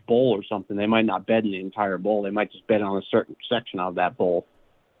huge bowl or something, they might not bed in the entire bowl. They might just bed on a certain section of that bowl.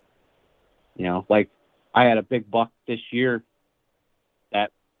 Like I had a big buck this year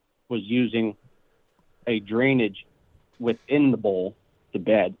that was using a drainage within the bowl to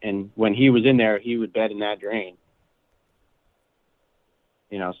bed. And when he was in there, he would bed in that drain.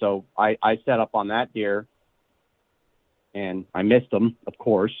 So I set up on that deer and I missed him, of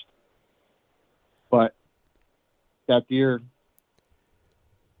course. But that deer,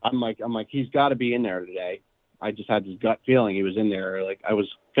 I'm like, he's got to be in there today. I just had this gut feeling he was in there. Like I was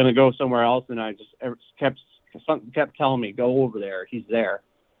going to go somewhere else, and I just something kept telling me, go over there. He's there.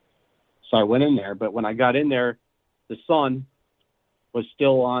 So I went in there. But when I got in there, the sun was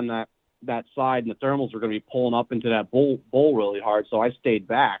still on that side, and the thermals were going to be pulling up into that bowl really hard. So I stayed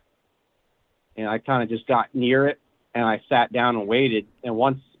back, and I kind of just got near it, and I sat down and waited. And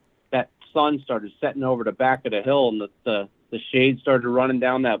once that sun started setting over the back of the hill, and the shade started running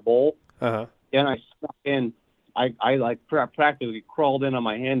down that bowl, then I snuck in. I like practically crawled in on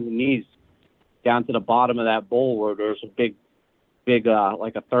my hands and knees down to the bottom of that bowl where there's a big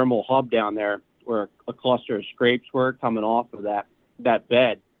like a thermal hub down there where a cluster of scrapes were coming off of that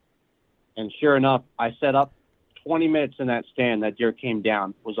bed. And sure enough, I set up 20 minutes in that stand. That deer came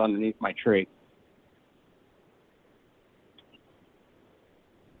down, was underneath my tree.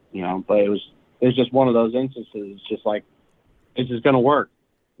 But it was just one of those instances. It's just like, it's just going to work.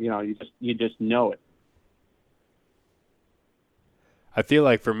 You just know it. I feel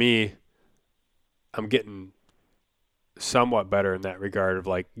like for me, I'm getting somewhat better in that regard of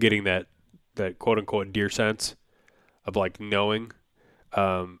like getting that quote unquote deer sense of like knowing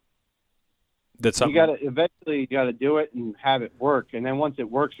that's something you gotta do it and have it work, and then once it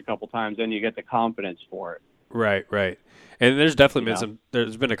works a couple times, then you get the confidence for it. Right. And there's definitely been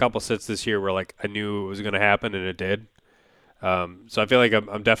there's been a couple sits this year where like I knew it was going to happen and it did. So I feel like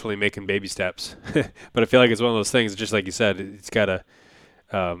I'm definitely making baby steps, but I feel like it's one of those things, just like you said, it's got to,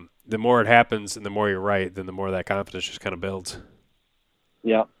 the more it happens and the more you're right, then the more that confidence just kind of builds.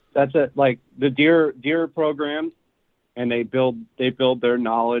 Yeah, that's it. Like the deer program, and they build their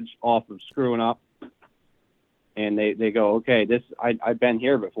knowledge off of screwing up, and they go, okay, I've been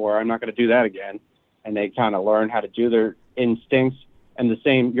here before, I'm not going to do that again, and they kind of learn how to do their instincts. And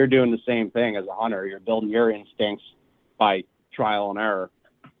you're doing the same thing as a hunter. You're building your instincts by trial and error,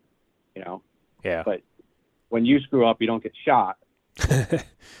 Yeah. But when you screw up, you don't get shot.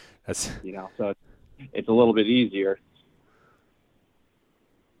 That's so it's a little bit easier.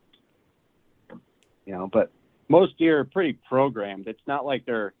 But most deer are pretty programmed. It's not like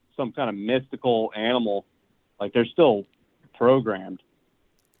they're some kind of mystical animal. Like they're still programmed.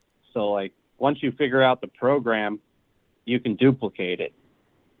 So like once you figure out the program, you can duplicate it.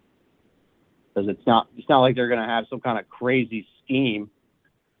 Because it's not like they're going to have some kind of crazy scheme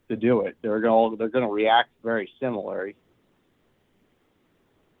to do it. They're going to react very similarly.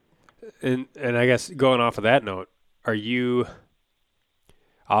 And I guess going off of that note, are you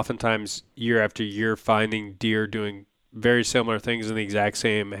oftentimes year after year finding deer doing very similar things in the exact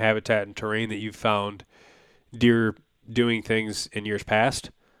same habitat and terrain that you've found deer doing things in years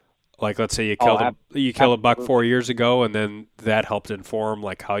past? Like, let's say you killed a buck 4 years ago, and then that helped inform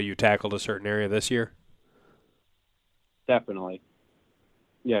like how you tackled a certain area this year. Definitely.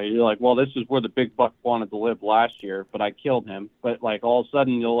 Yeah, you're like, well, this is where the big buck wanted to live last year, but I killed him. But like all of a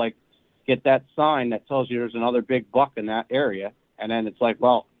sudden, you'll like get that sign that tells you there's another big buck in that area, and then it's like,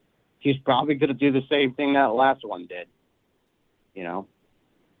 well, he's probably going to do the same thing that last one did. Yeah.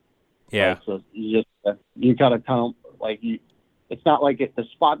 So you gotta kind of like it's not like the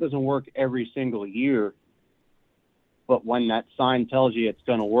spot doesn't work every single year, but when that sign tells you it's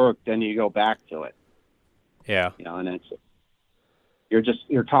going to work, then you go back to it. Yeah. And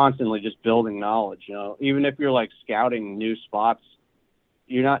you're constantly just building knowledge. Even if you're like scouting new spots,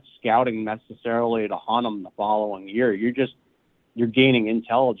 you're not scouting necessarily to hunt them the following year. You're gaining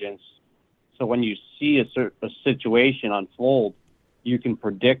intelligence. So when you see a situation unfold, you can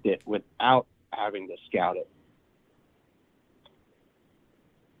predict it without having to scout it.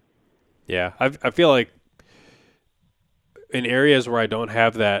 Yeah, I feel like in areas where I don't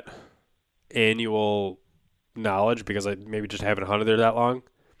have that annual knowledge because I maybe just haven't hunted there that long,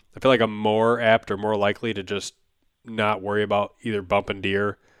 I feel like I'm more apt or more likely to just not worry about either bumping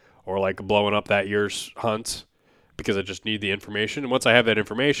deer or like blowing up that year's hunts because I just need the information. And once I have that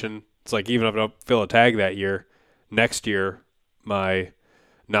information, it's like even if I don't fill a tag that year, next year my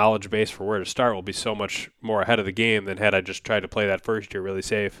knowledge base for where to start will be so much more ahead of the game than had I just tried to play that first year really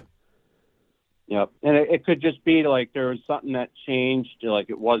safe. Yep. And it could just be like there was something that changed, like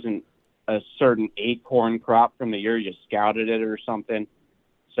it wasn't a certain acorn crop from the year you scouted it or something.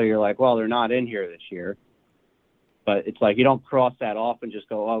 So you're like, well, they're not in here this year. But it's like you don't cross that off and just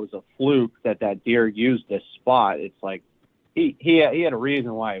go, oh, it was a fluke that deer used this spot. It's like he had a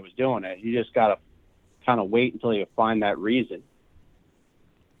reason why he was doing it. You just got to kind of wait until you find that reason.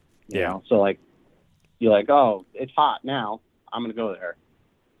 Yeah. So like you're like, oh, it's hot now, I'm going to go there.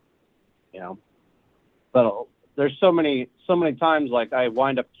 But there's so many times like I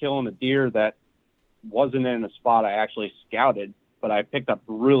wind up killing a deer that wasn't in a spot I actually scouted, but I picked up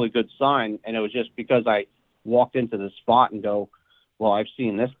a really good sign, and it was just because I walked into the spot and go, well, I've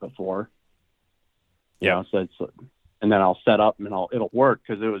seen this before. Yeah. So and then I'll set up and it'll work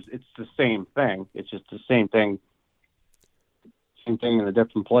because it's the same thing. It's just the same thing in a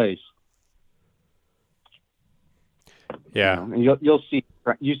different place. Yeah. And you'll see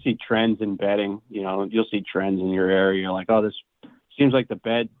trends in bedding. You'll see trends in your area. You're like, oh, this seems like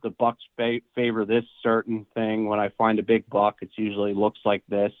the bucks favor this certain thing. When I find a big buck, it usually looks like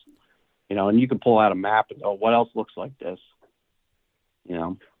this. And you can pull out a map and go, what else looks like this?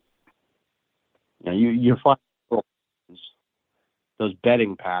 You find those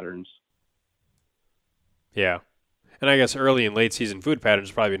bedding patterns. Yeah. And I guess early and late season food patterns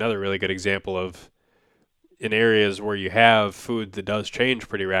is probably another really good example of in areas where you have food that does change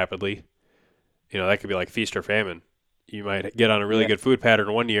pretty rapidly. That could be like feast or famine. You might get on a really good food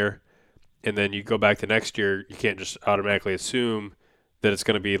pattern one year, and then you go back the next year. You can't just automatically assume that it's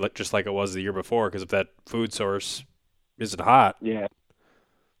going to be just like it was the year before, because if that food source isn't hot,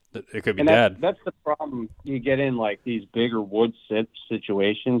 It could be And dead. that's the problem you get in like these bigger wood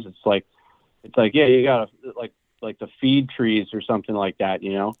situations. It's like yeah, you gotta like the feed trees or something like that,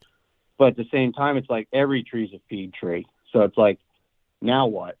 you know. But at the same time, it's like every tree's a feed tree. So it's like, now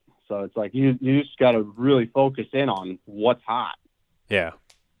what? So it's like you just got to really focus in on what's hot. Yeah.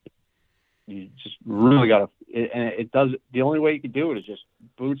 You just really got to, and it does. The only way you can do it is just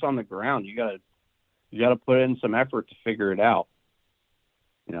boots on the ground. You got to put in some effort to figure it out.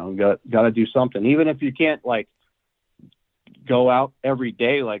 You know, got to do something, even if you can't like go out every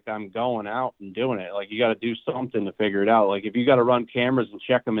day like I'm going out and doing it. Like you got to do something to figure it out. Like if you got to run cameras and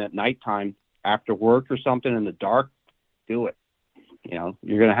check them at nighttime after work or something in the dark, do it. You know,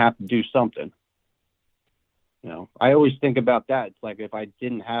 you're going to have to do something. You know, I always think about that. It's like if I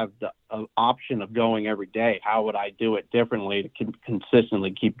didn't have the option of going every day, how would I do it differently to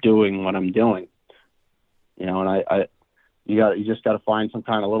consistently keep doing what I'm doing? You know, and you just got to find some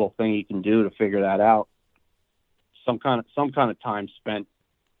kind of little thing you can do to figure that out. Some kind of time spent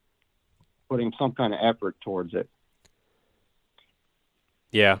putting some kind of effort towards it.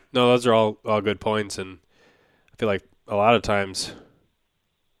 Yeah. No, those are all good points, and I feel like a lot of times,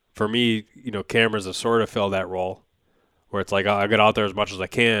 for me, you know, cameras have sort of filled that role, where it's like I get out there as much as I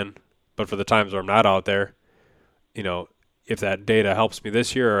can, but for the times where I'm not out there, you know, if that data helps me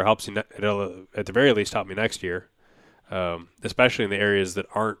this year or helps me, it'll at the very least help me next year, especially in the areas that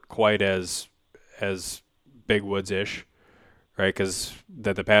aren't quite as big woods-ish, right? Because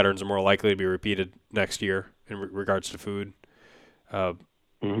that the patterns are more likely to be repeated next year in regards to food. But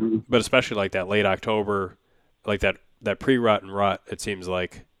especially like that late October, like that pre-rut and rut, it seems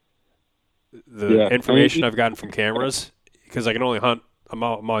like the information I've gotten from cameras, because I can only hunt, I'm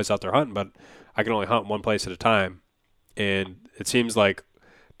always out there hunting, but I can only hunt one place at a time. And it seems like,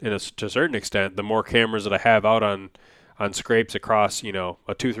 to a certain extent, the more cameras that I have out on scrapes across, you know,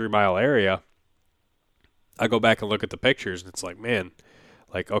 a 2-3 mile area, I go back and look at the pictures, and it's like, man,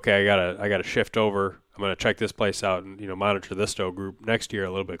 like, okay, I gotta shift over. I'm gonna check this place out and, you know, monitor this doe group next year a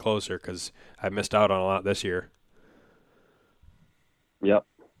little bit closer because I missed out on a lot this year. Yep.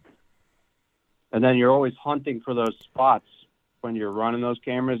 And then you're always hunting for those spots when you're running those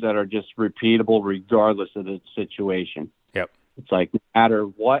cameras that are just repeatable regardless of the situation. Yep. It's like no matter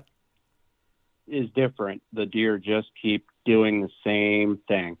what is different, the deer just keep doing the same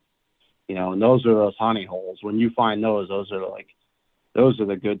thing. You know, and those are those honey holes. When you find those are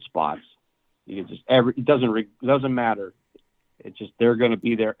the good spots. You can just it doesn't matter. It's just they're going to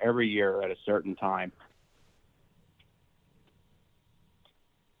be there every year at a certain time.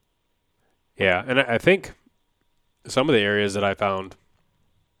 Yeah, and I think some of the areas that I found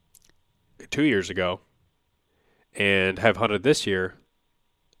 2 years ago and have hunted this year,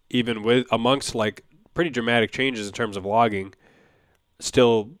 even with amongst like pretty dramatic changes in terms of logging,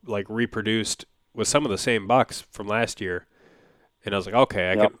 still like reproduced with some of the same bucks from last year. And I was like,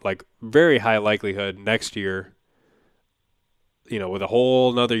 okay, I can, like, very high likelihood next year, you know, with a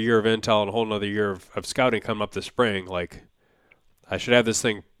whole nother year of intel and a whole nother year of scouting coming up this spring, like, I should have this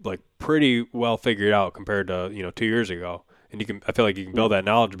thing like pretty well figured out compared to, you know, 2 years ago. And I feel like you can build that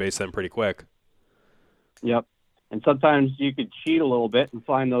knowledge base then pretty quick. Yep. And sometimes you could cheat a little bit and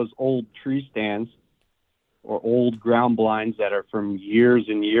find those old tree stands or old ground blinds that are from years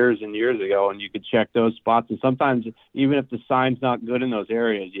and years and years ago, and you could check those spots. And sometimes, even if the sign's not good in those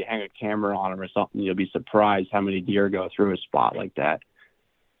areas, you hang a camera on them or something, you'll be surprised how many deer go through a spot like that.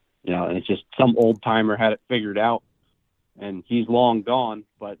 You know, and it's just some old timer had it figured out, and he's long gone,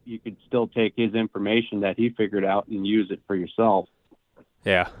 but you could still take his information that he figured out and use it for yourself.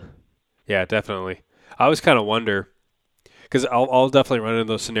 Yeah. Yeah, definitely. I always kind of wonder, because I'll definitely run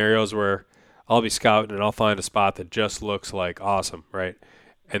into those scenarios where I'll be scouting and I'll find a spot that just looks like awesome, right?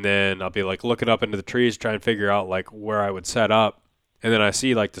 And then I'll be like looking up into the trees, trying to figure out like where I would set up. And then I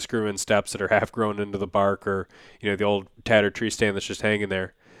see like the screw-in steps that are half grown into the bark, or, you know, the old tattered tree stand that's just hanging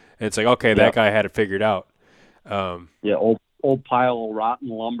there. And it's like, okay, that guy had it figured out. Old pile of rotten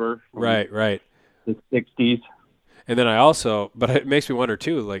lumber. Right. The 60s. And then but it makes me wonder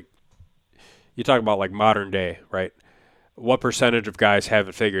too, like, you talk about like modern day, right? What percentage of guys have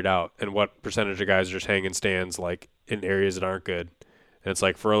it figured out, and what percentage of guys are just hanging stands like in areas that aren't good? And it's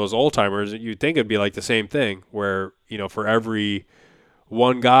like, for those old timers, you'd think it'd be like the same thing, where, you know, for every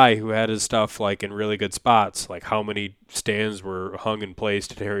one guy who had his stuff like in really good spots, like how many stands were hung and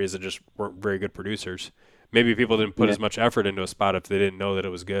placed in areas that just weren't very good producers. Maybe people didn't put as much effort into a spot if they didn't know that it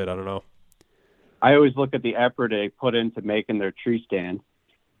was good. I don't know. I always look at the effort they put into making their tree stand.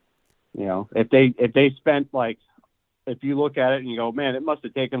 You know, if they spent like, if you look at it and you go, man, it must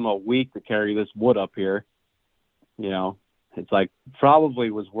have taken them a week to carry this wood up here, you know, it's like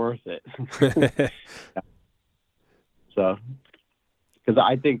probably was worth it. So, because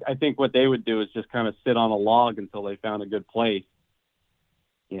I think what they would do is just kind of sit on a log until they found a good place.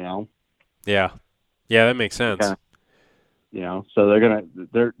 Yeah, that makes sense. So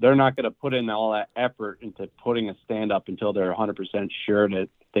they're not gonna put in all that effort into putting a stand up until they're 100% sure that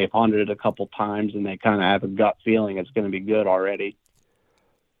they've hunted it a couple times and they kind of have a gut feeling it's going to be good already.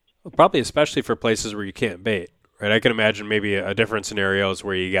 Well, probably especially for places where you can't bait, right? I can imagine maybe a different scenarios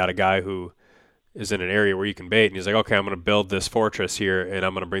where you got a guy who is in an area where you can bait, and he's like, okay, I'm going to build this fortress here, and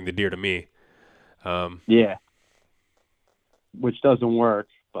I'm going to bring the deer to me. Yeah, which doesn't work,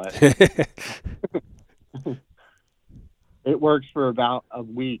 but it works for about a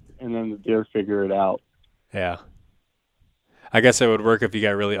week, and then the deer figure it out. Yeah. I guess it would work if you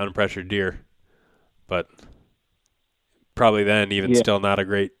got really unpressured deer, but probably then even still not a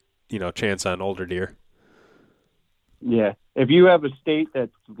great, chance on older deer. Yeah. If you have a state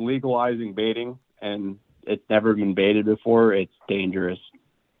that's legalizing baiting and it's never been baited before, it's dangerous.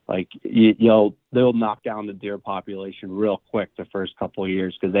 Like they'll knock down the deer population real quick the first couple of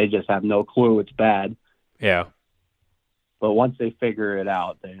years because they just have no clue it's bad. Yeah. But once they figure it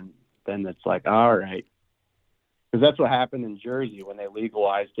out, then it's like, all right. Because that's what happened in Jersey when they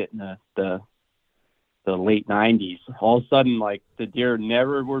legalized it in the late 90s. All of a sudden, like, the deer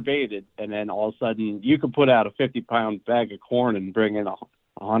never were baited, and then all of a sudden you could put out a 50-pound bag of corn and bring in a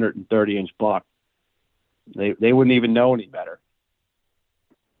 130-inch buck. They wouldn't even know any better.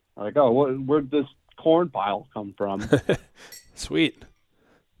 Like, oh, where'd this corn pile come from? Sweet.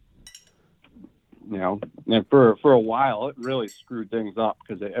 And for a while, it really screwed things up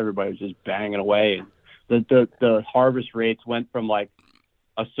because everybody was just banging away. And the harvest rates went from, like,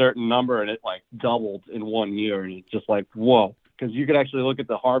 a certain number and it, like, doubled in 1 year. And it's just like, whoa. Because you could actually look at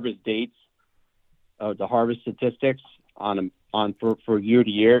the harvest dates, the harvest statistics for year to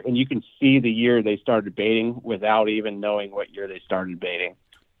year, and you can see the year they started baiting without even knowing what year they started baiting.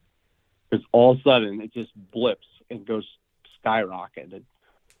 Because all of a sudden, it just blips and goes skyrocketed.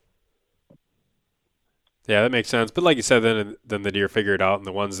 Yeah, that makes sense. But like you said, then the deer figure it out, and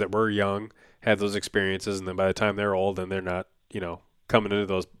the ones that were young had those experiences, and then by the time they're old, and they're not, coming into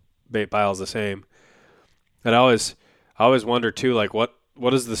those bait piles the same. And I always wonder too, like what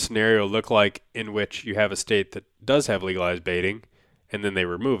does the scenario look like in which you have a state that does have legalized baiting, and then they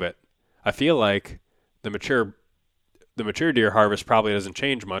remove it? I feel like the mature deer harvest probably doesn't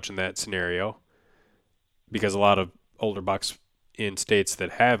change much in that scenario, because a lot of older bucks in states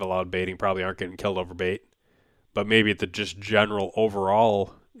that have allowed baiting probably aren't getting killed over bait. But maybe the just general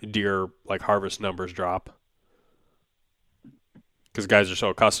overall deer like harvest numbers drop because guys are so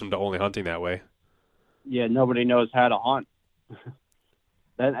accustomed to only hunting that way. Yeah, nobody knows how to hunt.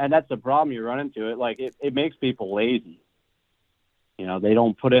 And that's the problem you run into. It makes people lazy. They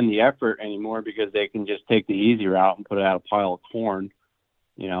don't put in the effort anymore because they can just take the easy route and put out a pile of corn,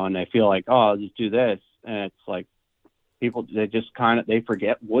 and they feel like, oh, I'll just do this. And it's like people, they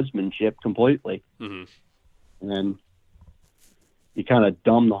forget woodsmanship completely. Mm-hmm. And then you kind of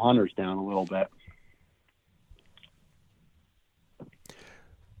dumb the hunters down a little bit.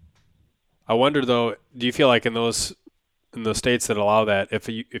 I wonder though, do you feel like in those states that allow that,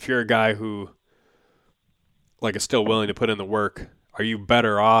 if you're a guy who like is still willing to put in the work, are you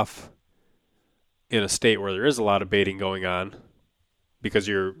better off in a state where there is a lot of baiting going on because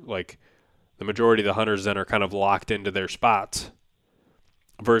you're like the majority of the hunters then are kind of locked into their spots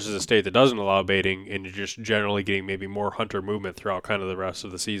versus a state that doesn't allow baiting and you're just generally getting maybe more hunter movement throughout kind of the rest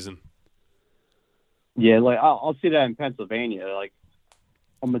of the season? Yeah, like I'll see that in Pennsylvania. Like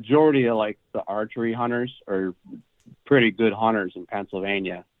a majority of like the archery hunters are pretty good hunters in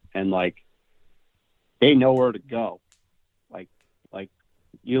Pennsylvania, and like they know where to go. Like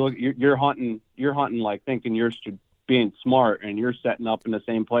you're hunting like thinking you're being smart, and you're setting up in the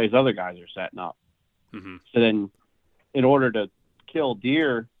same place other guys are setting up. Mm-hmm. So then, in order to kill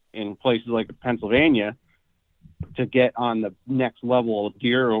deer in places like Pennsylvania, to get on the next level of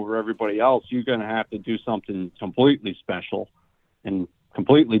deer over everybody else, you're going to have to do something completely special and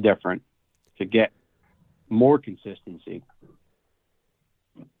completely different to get more consistency,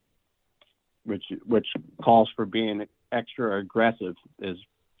 which calls for being extra aggressive is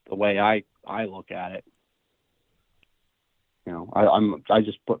the way I look at it. I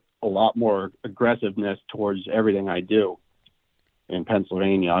just put a lot more aggressiveness towards everything I do in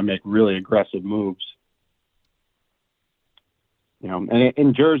Pennsylvania. I make really aggressive moves. And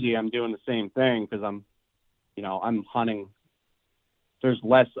in Jersey, I'm doing the same thing because I'm hunting. There's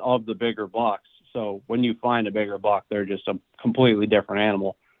less of the bigger bucks. So when you find a bigger buck, they're just a completely different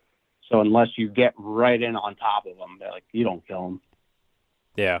animal. So unless you get right in on top of them, they're like, you don't kill them.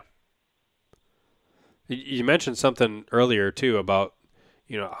 Yeah. You mentioned something earlier too about,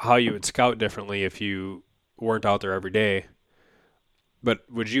 how you would scout differently if you weren't out there every day. But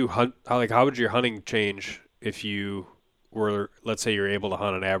would you hunt, how would your hunting change if you were, let's say you're able to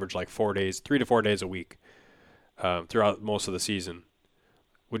hunt on average like 3 to 4 days a week throughout most of the season?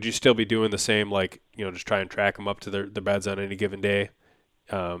 Would you still be doing the same, just try and track them up to the beds on any given day?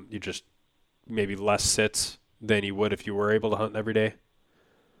 You just maybe less sits than you would if you were able to hunt every day?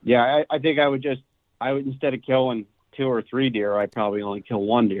 Yeah, I think I would instead of killing 2 or 3 deer, I'd probably only kill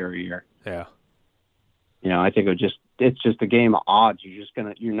 1 deer a year. Yeah. I think it's just a game of odds.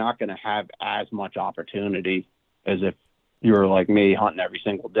 You're not gonna have as much opportunity as if you were like me hunting every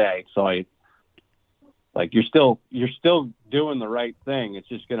single day. So you're still doing the right thing. It's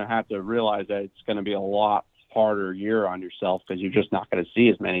just gonna have to realize that it's gonna be a lot harder year on yourself because you're just not gonna see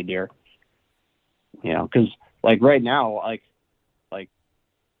as many deer. Because right now, like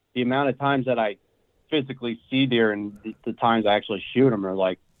the amount of times that I physically see deer and the times I actually shoot them are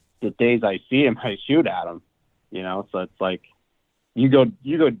like the days I see them, I shoot at them. So it's like you go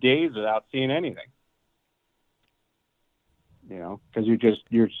days without seeing anything. Because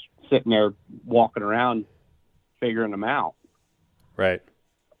you're sitting there walking around figuring them out. Right.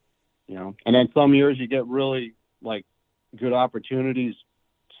 And then some years you get really good opportunities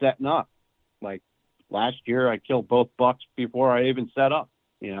setting up. Like last year I killed both bucks before I even set up.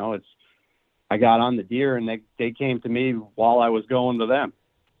 I got on the deer and they came to me while I was going to them.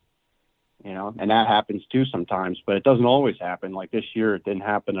 And that happens too sometimes, but it doesn't always happen. Like this year, it didn't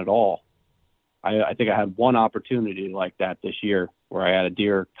happen at all. I think I had one opportunity like that this year where I had a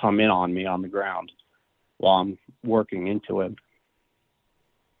deer come in on me on the ground while I'm working into him.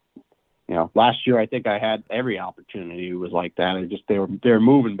 Last year, I think I had every opportunity was like that. They were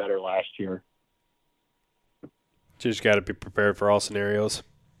moving better last year. So you just got to be prepared for all scenarios.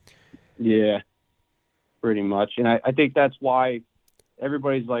 Yeah, pretty much. And I think that's why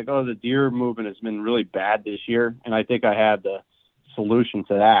everybody's like, oh, the deer movement has been really bad this year. And I think I had the solution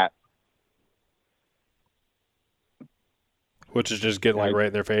to that. Which is just getting right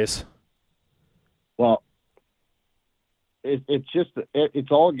in their face. Well,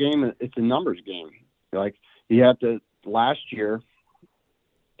 it's all a game. It's a numbers game. You have to, last year,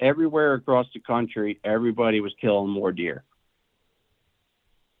 everywhere across the country, everybody was killing more deer.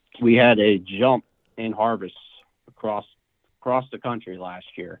 We had a jump in harvests across the country last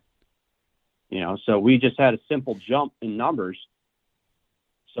year. So we just had a simple jump in numbers.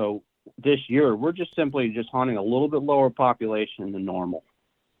 So this year, we're just simply hunting a little bit lower population than normal.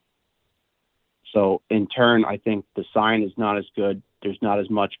 So in turn, I think the sign is not as good. There's not as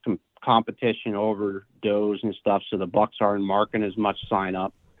much competition over does and stuff. So the bucks aren't marking as much sign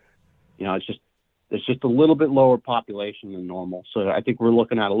up. It's just a little bit lower population than normal. So I think we're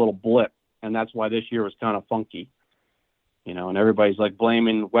looking at a little blip, and that's why this year was kind of funky. And everybody's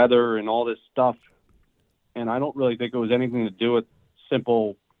blaming weather and all this stuff. And I don't really think it was anything to do with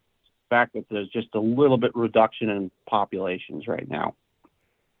simple fact that there's just a little bit reduction in populations right now.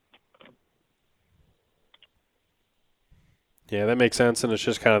 Yeah, that makes sense. And it's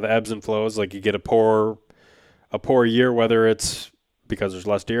just kind of the ebbs and flows. Like you get a poor year, whether it's because there's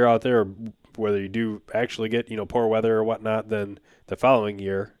less deer out there or whether you do actually get, poor weather or whatnot, then the following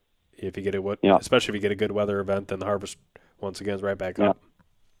year, if you get especially if you get a good weather event, then the harvest once again is right back up.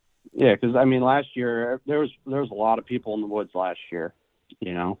 Yeah, because last year there was a lot of people in the woods last year.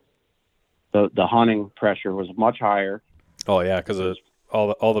 The hunting pressure was much higher. Oh yeah, because of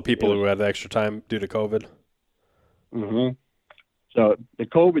all the people who had the extra time due to COVID. Mm-hmm. So the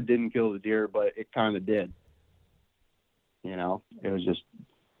COVID didn't kill the deer, but it kind of did. It was just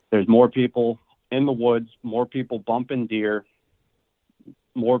there's more people in the woods, more people bumping deer,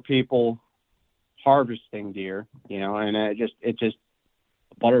 more people harvesting deer, and it just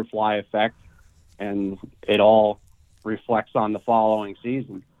a butterfly effect, and it all reflects on the following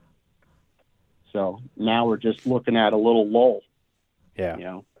season. So now we're just looking at a little lull.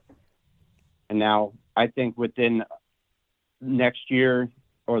 Yeah. And now I think within next year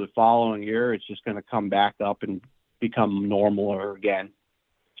or the following year, it's just going to come back up and become normal again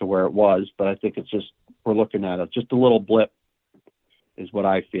to where it was. But I think we're looking at just a little blip is what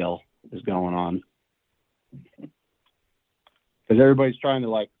I feel is going on. Because everybody's trying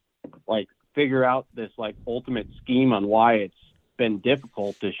to figure out this ultimate scheme on why it's been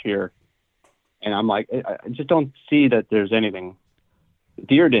difficult this year. And I'm I just don't see that there's anything.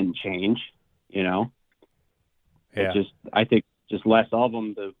 Deer didn't change, Yeah. I think just less of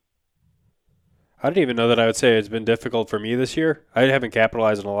them. I didn't even know that I would say it's been difficult for me this year. I haven't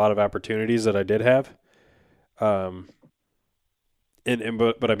capitalized on a lot of opportunities that I did have. But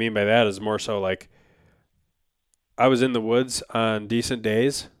what I mean by that is more so like I was in the woods on decent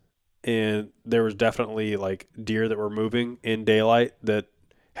days, and there was definitely like deer that were moving in daylight that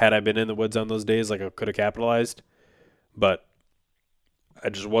had I been in the woods on those days, like I could have capitalized. But I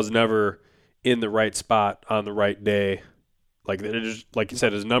just was never in the right spot on the right day. Like it just, like you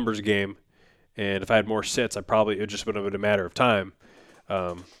said, it's a numbers game. And if I had more sits, it just would have been a matter of time.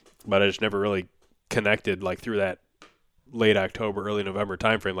 But I just never really connected like through that late October, early November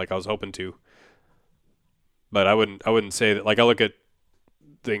timeframe like I was hoping to. But I wouldn't say that. Like I look at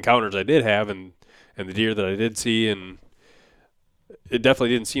the encounters I did have and the deer that I did see, and it definitely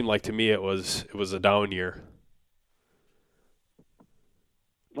didn't seem like to me it was a down year.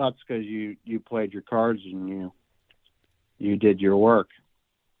 Well, that's because you played your cards and you did your work,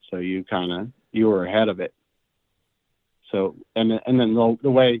 so you were ahead of it. So and then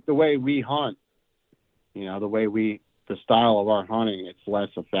the way we hunt, the style of our hunting, it's less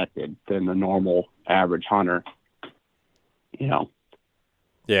affected than the normal average hunter.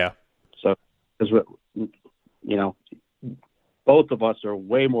 Yeah. So, because both of us are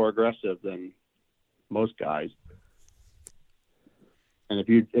way more aggressive than most guys. And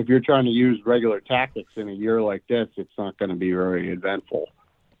if you're trying to use regular tactics in a year like this, it's not going to be very eventful.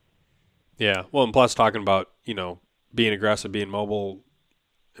 Yeah. Well, and plus talking about, being aggressive, being mobile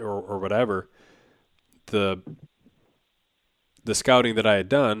or whatever, the scouting that I had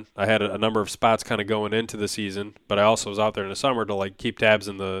done, I had a number of spots kind of going into the season, but I also was out there in the summer to like keep tabs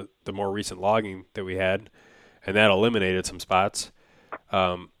in the more recent logging that we had, and that eliminated some spots.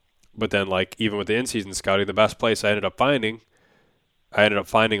 But then like even with the in-season scouting, the best place I ended up finding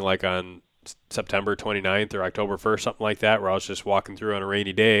like on September 29th or October 1st, something like that, where I was just walking through on a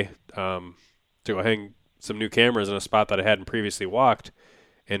rainy day to go hang some new cameras in a spot that I hadn't previously walked,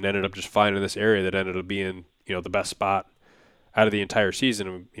 and ended up just finding this area that ended up being, the best spot out of the entire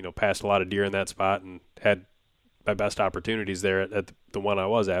season. Passed a lot of deer in that spot and had my best opportunities there at the one I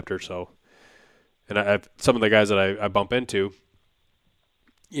was after. So, and I've some of the guys that I bump into,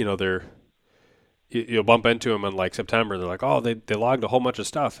 you'll bump into them in like September. They're like, oh, they logged a whole bunch of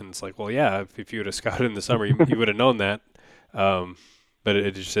stuff. And it's like, well, yeah, if you would have scouted in the summer, you would have known that. But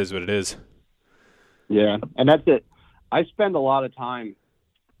it just is what it is. Yeah. And that's it. I spend a lot of time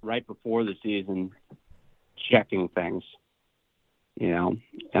right before the season checking things, and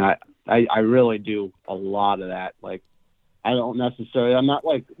I really do a lot of that. Like, I'm not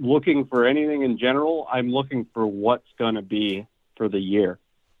like looking for anything in general. I'm looking for what's going to be for the year.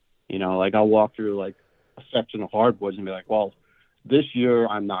 Like I'll walk through like a section of hardwoods and be like, well, this year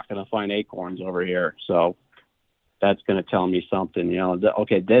I'm not going to find acorns over here. So that's going to tell me something,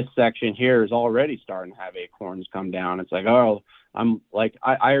 okay, this section here is already starting to have acorns come down. It's like, oh, I'm like,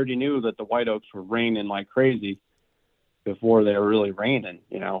 I already knew that the white oaks were raining like crazy before they were really raining,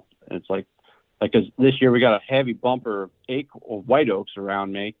 and it's like, cause this year we got a heavy bumper of white oaks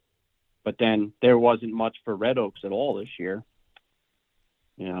around me, but then there wasn't much for red oaks at all this year.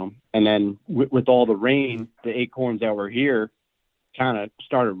 And then with all the rain, the acorns that were here kind of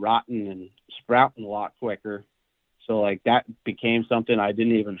started rotting and sprouting a lot quicker. So like that became something I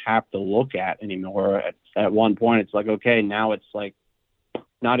didn't even have to look at anymore. At one point, it's like, okay, now it's like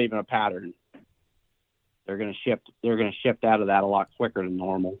not even a pattern. They're going to shift out of that a lot quicker than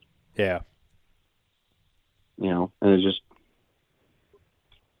normal. Yeah. And it's just,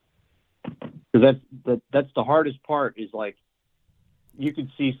 because that's the hardest part is like, you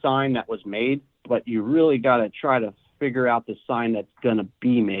could see sign that was made, but you really got to try to figure out the sign that's going to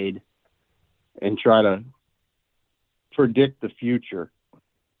be made and try to predict the future.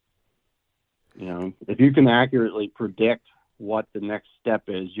 If you can accurately predict what the next step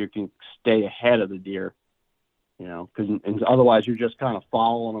is, you can stay ahead of the deer, because otherwise you're just kind of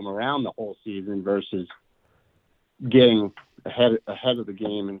following them around the whole season versus getting ahead of the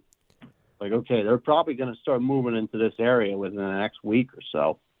game and like, okay, they're probably going to start moving into this area within the next week or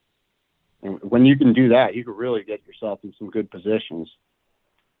so. And when you can do that, you can really get yourself in some good positions.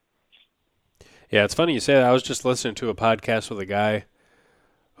 Yeah, it's funny you say that. I was just listening to a podcast with a guy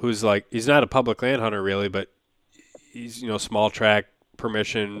who's like, he's not a public land hunter really, but he's, small tract,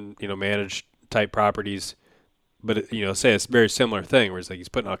 permission, managed type properties. But, say it's a very similar thing where it's like he's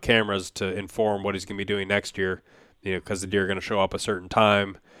putting out cameras to inform what he's going to be doing next year, because the deer are going to show up a certain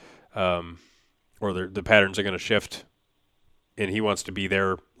time. Or the patterns are going to shift, and he wants to be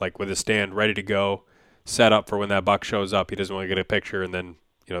there like with his stand ready to go, set up for when that buck shows up. He doesn't want to get a picture, and then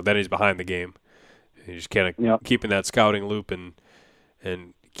then he's behind the game. And he's just kind of keeping that scouting loop and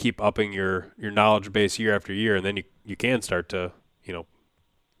keep upping your knowledge base year after year, and then you can start to,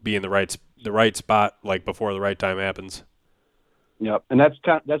 be in the right spot like before the right time happens. Yep, and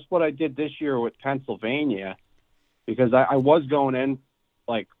that's what I did this year with Pennsylvania, because I was going in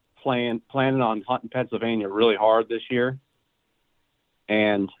like planning on hunting Pennsylvania really hard this year,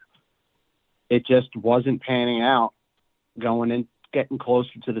 and it just wasn't panning out going in, getting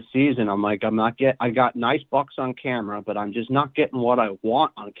closer to the season. I'm like, I got nice bucks on camera, but I'm just not getting what I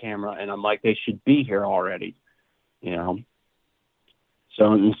want on camera. And I'm like, they should be here already,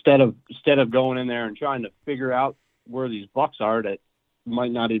 So instead of going in there and trying to figure out where these bucks are that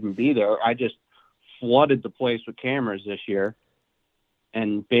might not even be there, I just flooded the place with cameras this year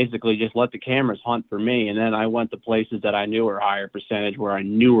and basically just let the cameras hunt for me. And then I went to places that I knew were higher percentage, where I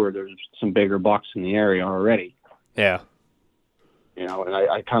knew where there's some bigger bucks in the area already. Yeah. And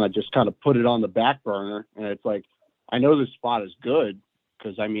I kind of put it on the back burner, and it's like, I know this spot is good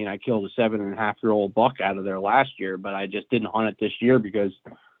because, I killed a 7.5-year-old buck out of there last year, but I just didn't hunt it this year because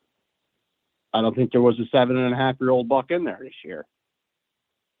I don't think there was a 7.5-year-old buck in there this year.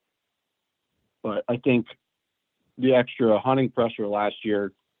 But I think the extra hunting pressure last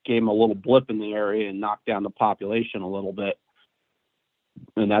year gave them a little blip in the area and knocked down the population a little bit.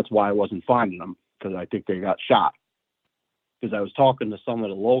 And that's why I wasn't finding them, because I think they got shot. Because I was talking to some of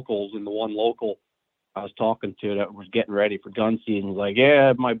the locals, and the one local I was talking to that was getting ready for gun season was like,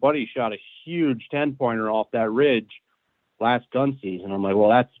 yeah, my buddy shot a huge 10-pointer off that ridge last gun season. I'm like, well,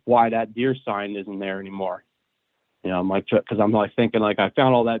 that's why that deer sign isn't there anymore. I'm like, because I'm like thinking, like, I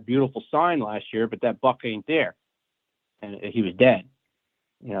found all that beautiful sign last year, but that buck ain't there. And he was dead,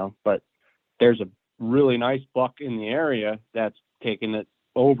 but there's a really nice buck in the area that's taken it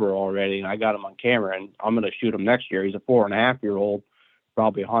over already, and I got him on camera, and I'm going to shoot him next year. He's a 4.5-year-old,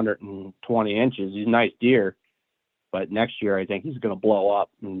 probably 120 inches. He's a nice deer, but next year I think he's going to blow up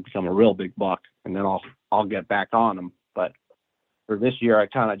and become a real big buck, and then I'll get back on him. But for this year, I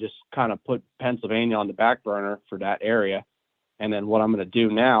kind of put Pennsylvania on the back burner for that area, and then what I'm going to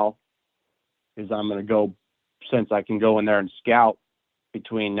do now is I'm going to go, since I can go in there and scout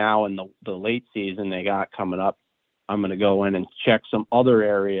between now and the late season they got coming up, I'm going to go in and check some other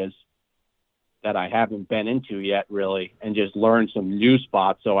areas that I haven't been into yet, really, and just learn some new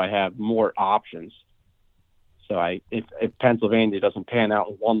spots so I have more options. So if Pennsylvania doesn't pan out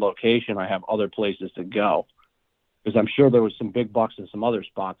in one location, I have other places to go. Because I'm sure there was some big bucks in some other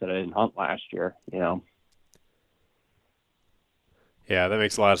spots that I didn't hunt last year, Yeah, that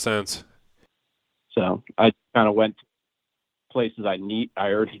makes a lot of sense. So I kind of went to places I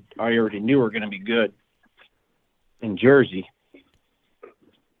already knew were going to be good in Jersey.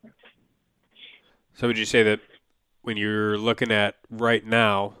 So would you say that when you're looking at right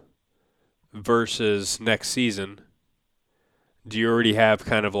now versus next season, do you already have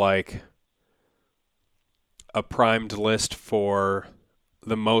kind of like a primed list for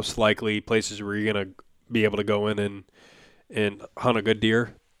the most likely places where you're going to be able to go in and hunt a good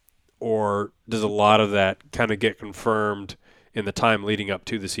deer? Or does a lot of that kind of get confirmed in the time leading up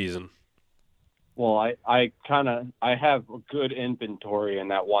to the season? Well, I have a good inventory in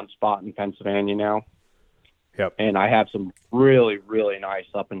that one spot in Pennsylvania now. Yep. And I have some really, really nice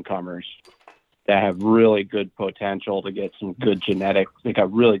up-and-comers that have really good potential to get some good genetics. They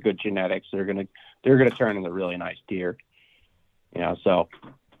got really good genetics. They're gonna turn into really nice deer. So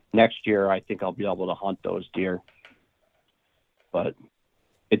next year I think I'll be able to hunt those deer. But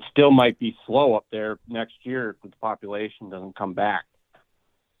it still might be slow up there next year if the population doesn't come back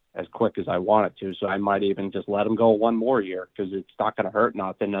as quick as I want it to. So I might even just let them go one more year, because it's not going to hurt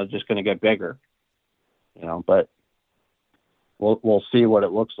nothing. They're just going to get bigger, but we'll see what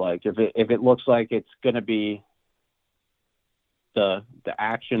it looks like. If it looks like it's going to be the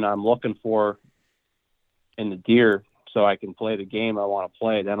action I'm looking for in the deer, so I can play the game I want to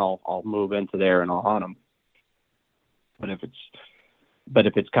play, then I'll move into there and I'll hunt them. But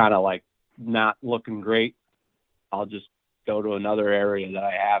if it's kind of like not looking great, I'll just go to another area that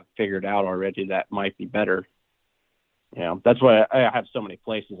I have figured out already that might be better. That's why I have so many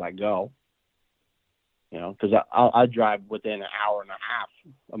places I go, because I drive within an hour and a half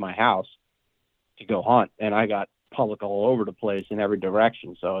of my house to go hunt, and I got public all over the place in every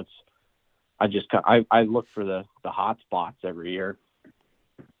direction. So I look for the hot spots every year.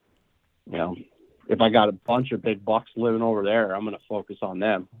 If I got a bunch of big bucks living over there, I'm going to focus on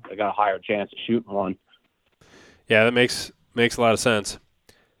them. I got a higher chance of shooting one. Yeah, that makes a lot of sense.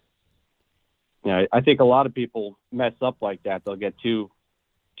 I think a lot of people mess up like that. They'll get too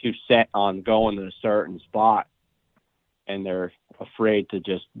set on going to a certain spot, and they're afraid to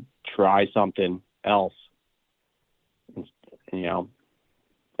just try something else.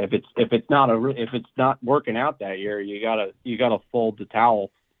 if it's not working out that year, you gotta fold the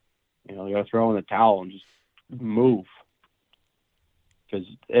towel. You gotta throw in the towel and just move. Because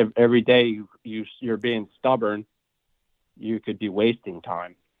every day you're being stubborn, you could be wasting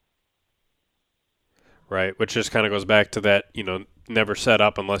time. Right, which just kind of goes back to that, never set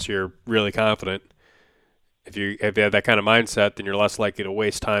up unless you're really confident. If you have that kind of mindset, then you're less likely to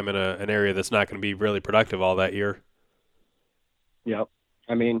waste time in an area that's not going to be really productive all that year. Yep.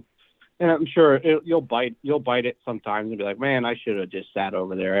 I mean, and I'm sure you'll bite it sometimes and be like, man, I should have just sat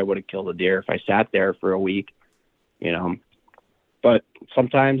over there. I would have killed a deer if I sat there for a week, But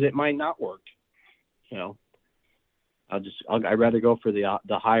sometimes it might not work. I'd rather go for the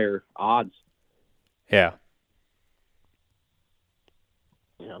higher odds. Yeah.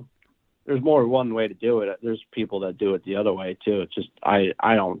 There's more than one way to do it. There's people that do it the other way too. It's just I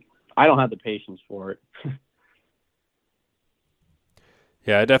don't have the patience for it.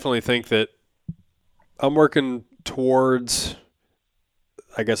 Yeah, I definitely think that I'm working towards,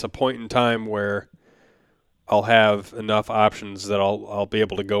 I guess, a point in time where I'll have enough options that I'll be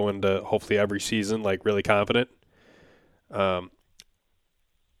able to go into hopefully every season like really confident. I've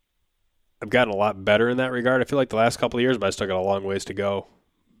gotten a lot better in that regard. I feel like the last couple of years, but I still got a long ways to go.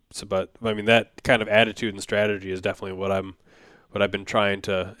 So, but I mean, that kind of attitude and strategy is definitely what I've been trying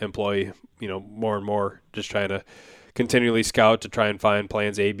to employ, more and more, just trying to continually scout to try and find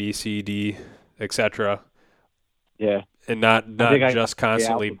plans A, B, C, D, etc. Yeah. And not just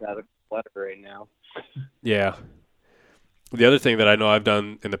constantly letter right now. Yeah. The other thing that I know I've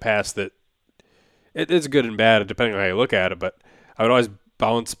done in the past that it's good and bad depending on how you look at it, but I would always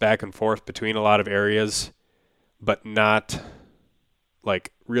bounce back and forth between a lot of areas, but not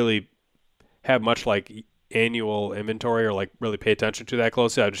like really have much like annual inventory or like really pay attention to that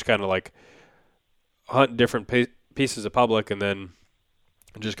closely. I would just kind of like hunt different pieces of public and then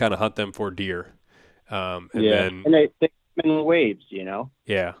just kind of hunt them for deer. And they come in waves,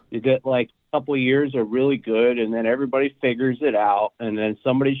 Yeah. You get like a couple of years are really good, and then everybody figures it out, and then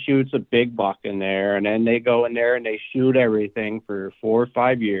somebody shoots a big buck in there, and then they go in there and they shoot everything for 4 or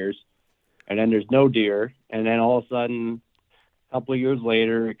 5 years, and then there's no deer, and then all of a sudden, a couple of years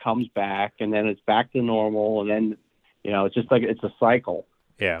later, it comes back, and then it's back to normal, and then, it's just like it's a cycle.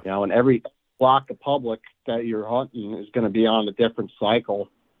 Yeah. And every block of public that you're hunting is going to be on a different cycle.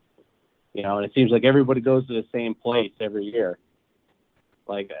 And it seems like everybody goes to the same place every year.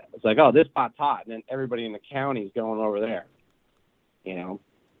 Like, it's like, oh, this spot's hot, and then everybody in the county is going over there. You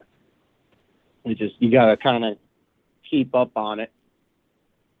got to kind of keep up on it.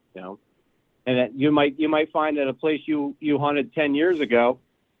 And that you might find that a place you hunted 10 years ago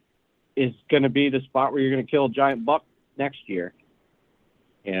is going to be the spot where you're going to kill a giant buck next year.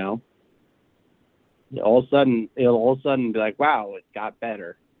 All of a sudden be like, wow, it got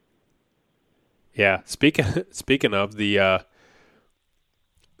better. Yeah. Speaking of the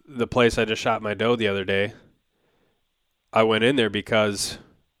place I just shot my doe the other day, I went in there because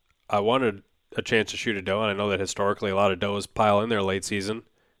I wanted a chance to shoot a doe, and I know that historically a lot of does pile in there late season,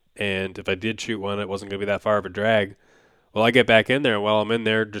 and if I did shoot one, it wasn't going to be that far of a drag. Well, I get back in there, and while I'm in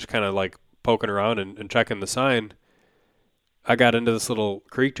there just kind of like poking around and checking the sign, I got into this little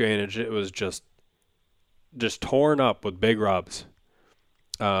creek drainage. It was just torn up with big rubs.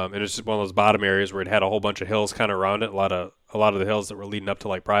 And it's just one of those bottom areas where it had a whole bunch of hills kind of around it, a lot of the hills that were leading up to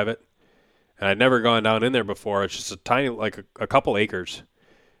like private. And I'd never gone down in there before. It's just a tiny, like a couple acres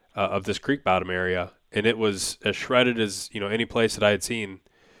of this creek bottom area, and it was as shredded as any place that I had seen.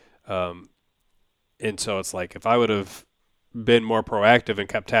 And so it's like if I would have been more proactive and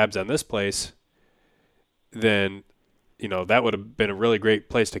kept tabs on this place, then that would have been a really great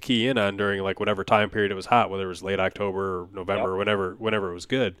place to key in on during like whatever time period it was hot, whether it was late October or November or whenever it was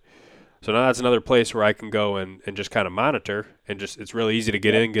good. So now that's another place where I can go and just kind of monitor, and just it's really easy to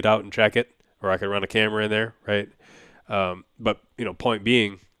get in, get out and check it, or I could run a camera in there, right? But point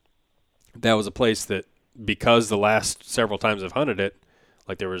being, that was a place that, because the last several times I've hunted it,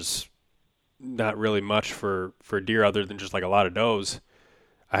 like there was not really much for deer other than just like a lot of does.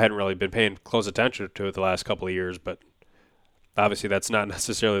 I hadn't really been paying close attention to it the last couple of years, but obviously that's not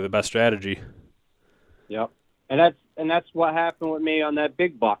necessarily the best strategy. Yep. And that's what happened with me on that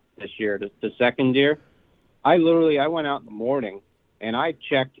big buck this year, the second deer. I went out in the morning and I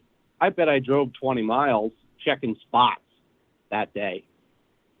checked. I bet I drove 20 miles checking spots that day.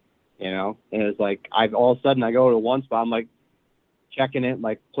 And it's like all of a sudden I go to one spot, I'm like checking it,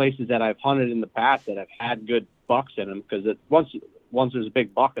 like places that I've hunted in the past that have had good bucks in them, because once there's a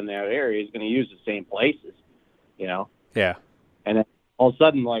big buck in that area, he's going to use the same places, Yeah. And then all of a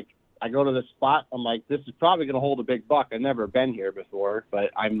sudden, like I go to this spot. I'm like, this is probably going to hold a big buck. I've never been here before,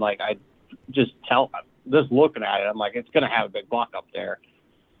 but I'm like, just looking at it, I'm like, it's going to have a big buck up there.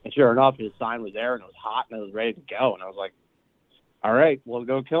 And sure enough, his sign was there and it was hot and it was ready to go. And I was like, all right, we'll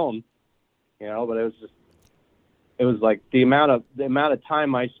go kill him. But it was like the amount of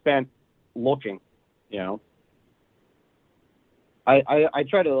time I spent looking, I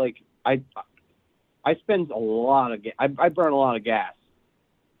try to I spend a lot of I burn a lot of gas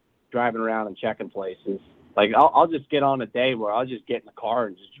driving around and checking places. Like I'll just get on a day where I'll just get in the car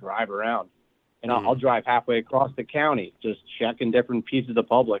and just drive around, and I'll drive halfway across the county just checking different pieces of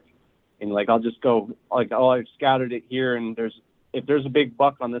public, and I'll just go I've scouted it here, and if there's a big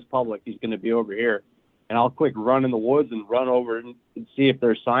buck on this public, he's going to be over here, and I'll quick run in the woods and run over and see if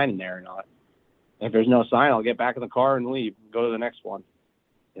there's sign in there or not. If there's no sign, I'll get back in the car and leave, go to the next one.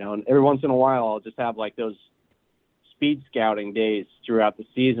 And every once in a while, I'll just have those speed scouting days throughout the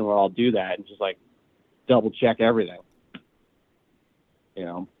season where I'll do that and just double check everything.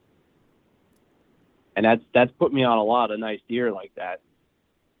 And that's put me on a lot of nice deer like that.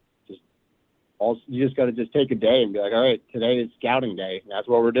 You just got to just take a day and be like, all right, today is scouting day. That's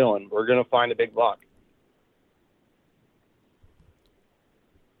what we're doing. We're going to find a big buck.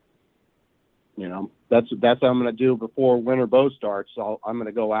 That's what I'm going to do before winter bow starts. So I'm going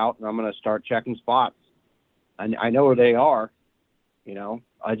to go out and I'm going to start checking spots. And I know where they are.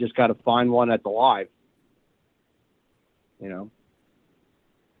 I just got to find one that's alive. Yeah,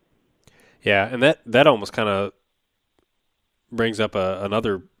 and that almost kind of brings up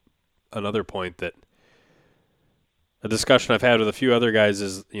another point that a discussion I've had with a few other guys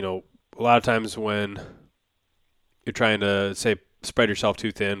is, a lot of times when you're trying to, say, spread yourself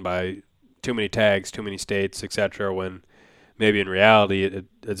too thin by too many tags, too many states, etc., when maybe in reality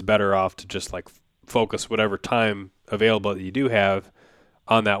it's better off to just focus whatever time available that you do have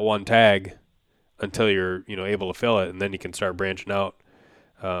on that one tag until you're able to fill it, and then you can start branching out.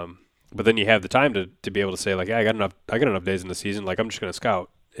 But then you have the time to be able to say I got enough days in the season, I'm just going to scout,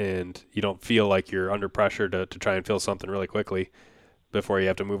 and you don't feel like you're under pressure to try and fill something really quickly before you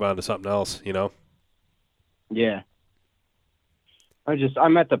have to move on to something else. Yeah.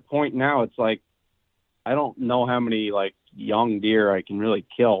 I'm at the point now. It's I don't know how many young deer I can really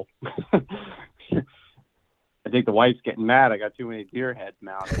kill. I think the wife's getting mad. I got too many deer heads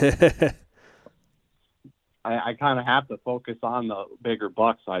mounted. I kind of have to focus on the bigger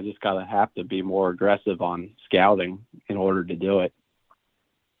bucks. So I just have to be more aggressive on scouting in order to do it.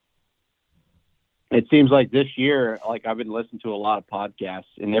 It seems like this year, I've been listening to a lot of podcasts,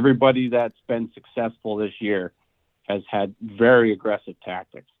 and everybody that's been successful this year has had very aggressive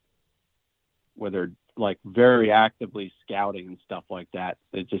tactics, where they're very actively scouting and stuff like that.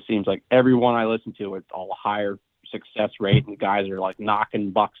 It just seems like everyone I listen to, it's all higher success rate, and guys are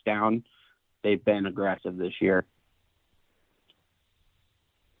knocking bucks down. They've been aggressive this year.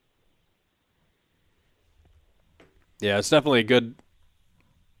 Yeah, it's definitely a good.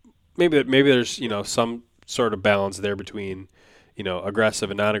 Maybe there's some sort of balance there between aggressive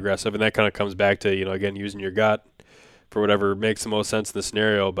and non-aggressive, and that kind of comes back to again using your gut for whatever makes the most sense in the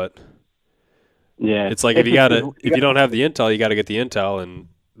scenario. But yeah, it's if you don't have the intel, you got to get the intel, and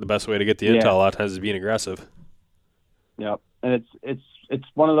the best way to get the intel a lot of times is being aggressive. Yep, and it's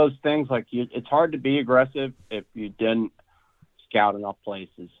one of those things it's hard to be aggressive if you didn't scout enough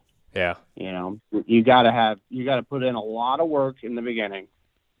places. Yeah, you got to put in a lot of work in the beginning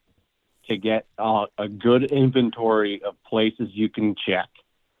to get a good inventory of places you can check.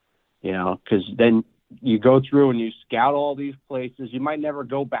 Because then you go through and you scout all these places. You might never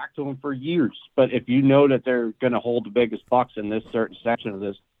go back to them for years, but if you know that they're going to hold the biggest bucks in this certain section of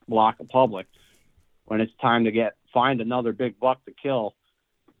this block of public, when it's time to find another big buck to kill,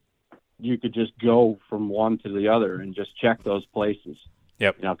 you could just go from one to the other and just check those places.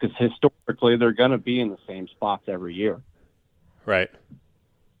 Yep. Because historically they're going to be in the same spots every year. Right.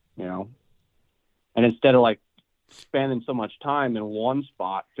 And instead of spending so much time in one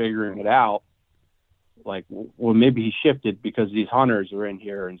spot figuring it out, well, maybe he shifted because these hunters are in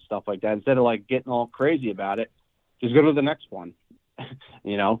here and stuff like that. Instead of getting all crazy about it, just go to the next one,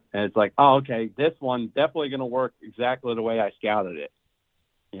 and it's oh, okay, this one definitely going to work exactly the way I scouted it,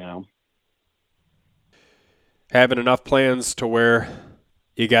 Having enough plans to where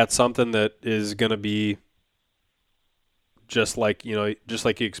you got something that is going to be just like you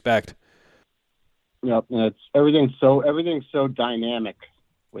expect. Yep, and everything's so dynamic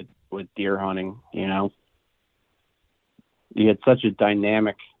with deer hunting. You get such a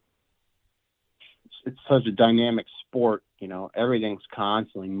dynamic. It's such a dynamic sport. Everything's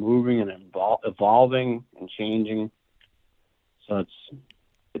constantly moving and evolving and changing. So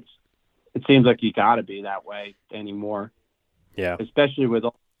it seems like you got to be that way anymore. Yeah. Especially with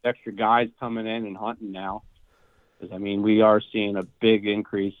all the extra guys coming in and hunting now. Because, I mean, we are seeing a big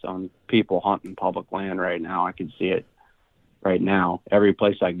increase on people hunting public land right now. I can see it right now. Every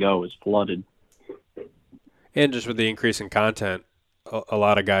place I go is flooded. And just with the increase in content, a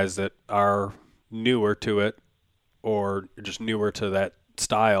lot of guys that are newer to it or just newer to that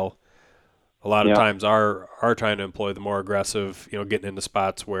style, a lot of times are trying to employ the more aggressive, getting into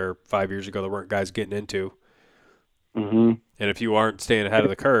spots where 5 years ago there weren't guys getting into. Mm-hmm. And if you aren't staying ahead of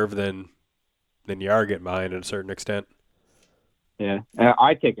the curve, then you are getting behind at a certain extent. Yeah, and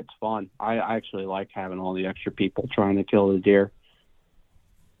I think it's fun. I actually like having all the extra people trying to kill the deer.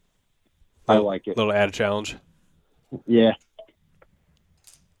 I like it. Little added challenge. Yeah.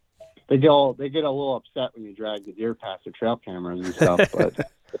 They get a little upset when you drag the deer past the trail cameras and stuff,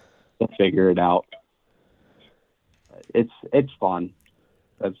 but they'll figure it out. It's fun.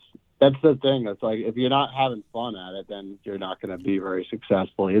 That's the thing. It's like if you're not having fun at it, then you're not going to be very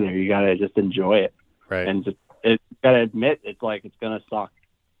successful either. You got to just enjoy it, right? And you got to admit it's like it's going to suck.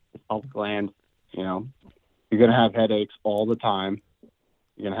 It's public land, You're going to have headaches all the time.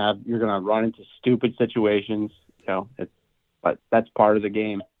 You're going to run into stupid situations. But that's part of the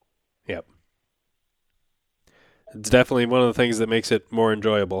game. Yep. It's definitely one of the things that makes it more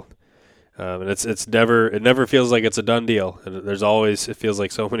enjoyable. And it never feels like it's a done deal. And it feels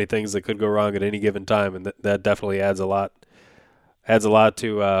like so many things that could go wrong at any given time. And that definitely adds a lot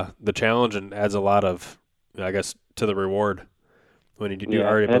to the challenge and adds a lot of, I guess, to the reward when you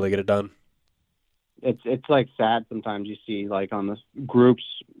are able to get it done. It's like sad sometimes. You see like on the groups,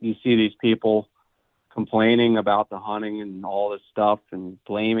 you see these people complaining about the hunting and all this stuff and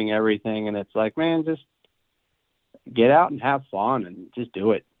blaming everything. And it's like, man, just get out and have fun and just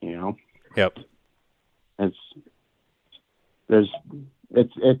do it, Yep.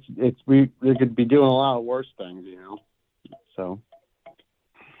 We could be doing a lot of worse things, So.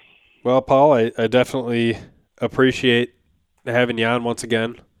 Well, Paul, I definitely appreciate having you on once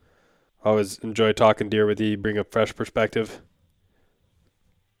again. I always enjoy talking deer with you. You bring a fresh perspective.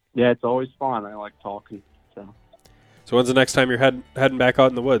 Yeah, it's always fun. I like talking. So when's the next time you're heading back out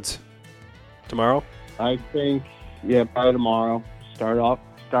in the woods? Tomorrow? I think, probably tomorrow. Start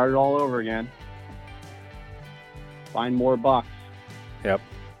it all over again. Find more bucks. Yep.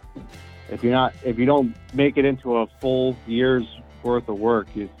 If you don't make it into a full year's worth of work,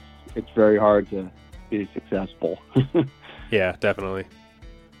 it's very hard to be successful. Yeah, definitely.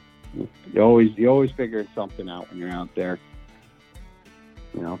 You always figure something out when you're out there.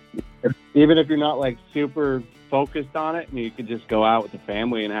 Even if you're not like super focused on it, and you could just go out with the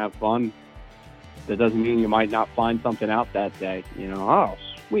family and have fun. That doesn't mean you might not find something out that day. Oh,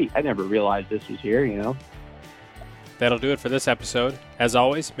 sweet! I never realized this was here. That'll do it for this episode. As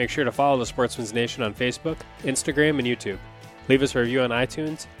always, make sure to follow the Sportsman's Nation on Facebook, Instagram, and YouTube. Leave us a review on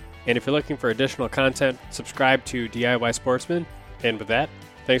iTunes, and if you're looking for additional content, subscribe to DIY Sportsman. And with that,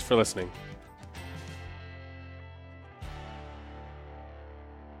 thanks for listening.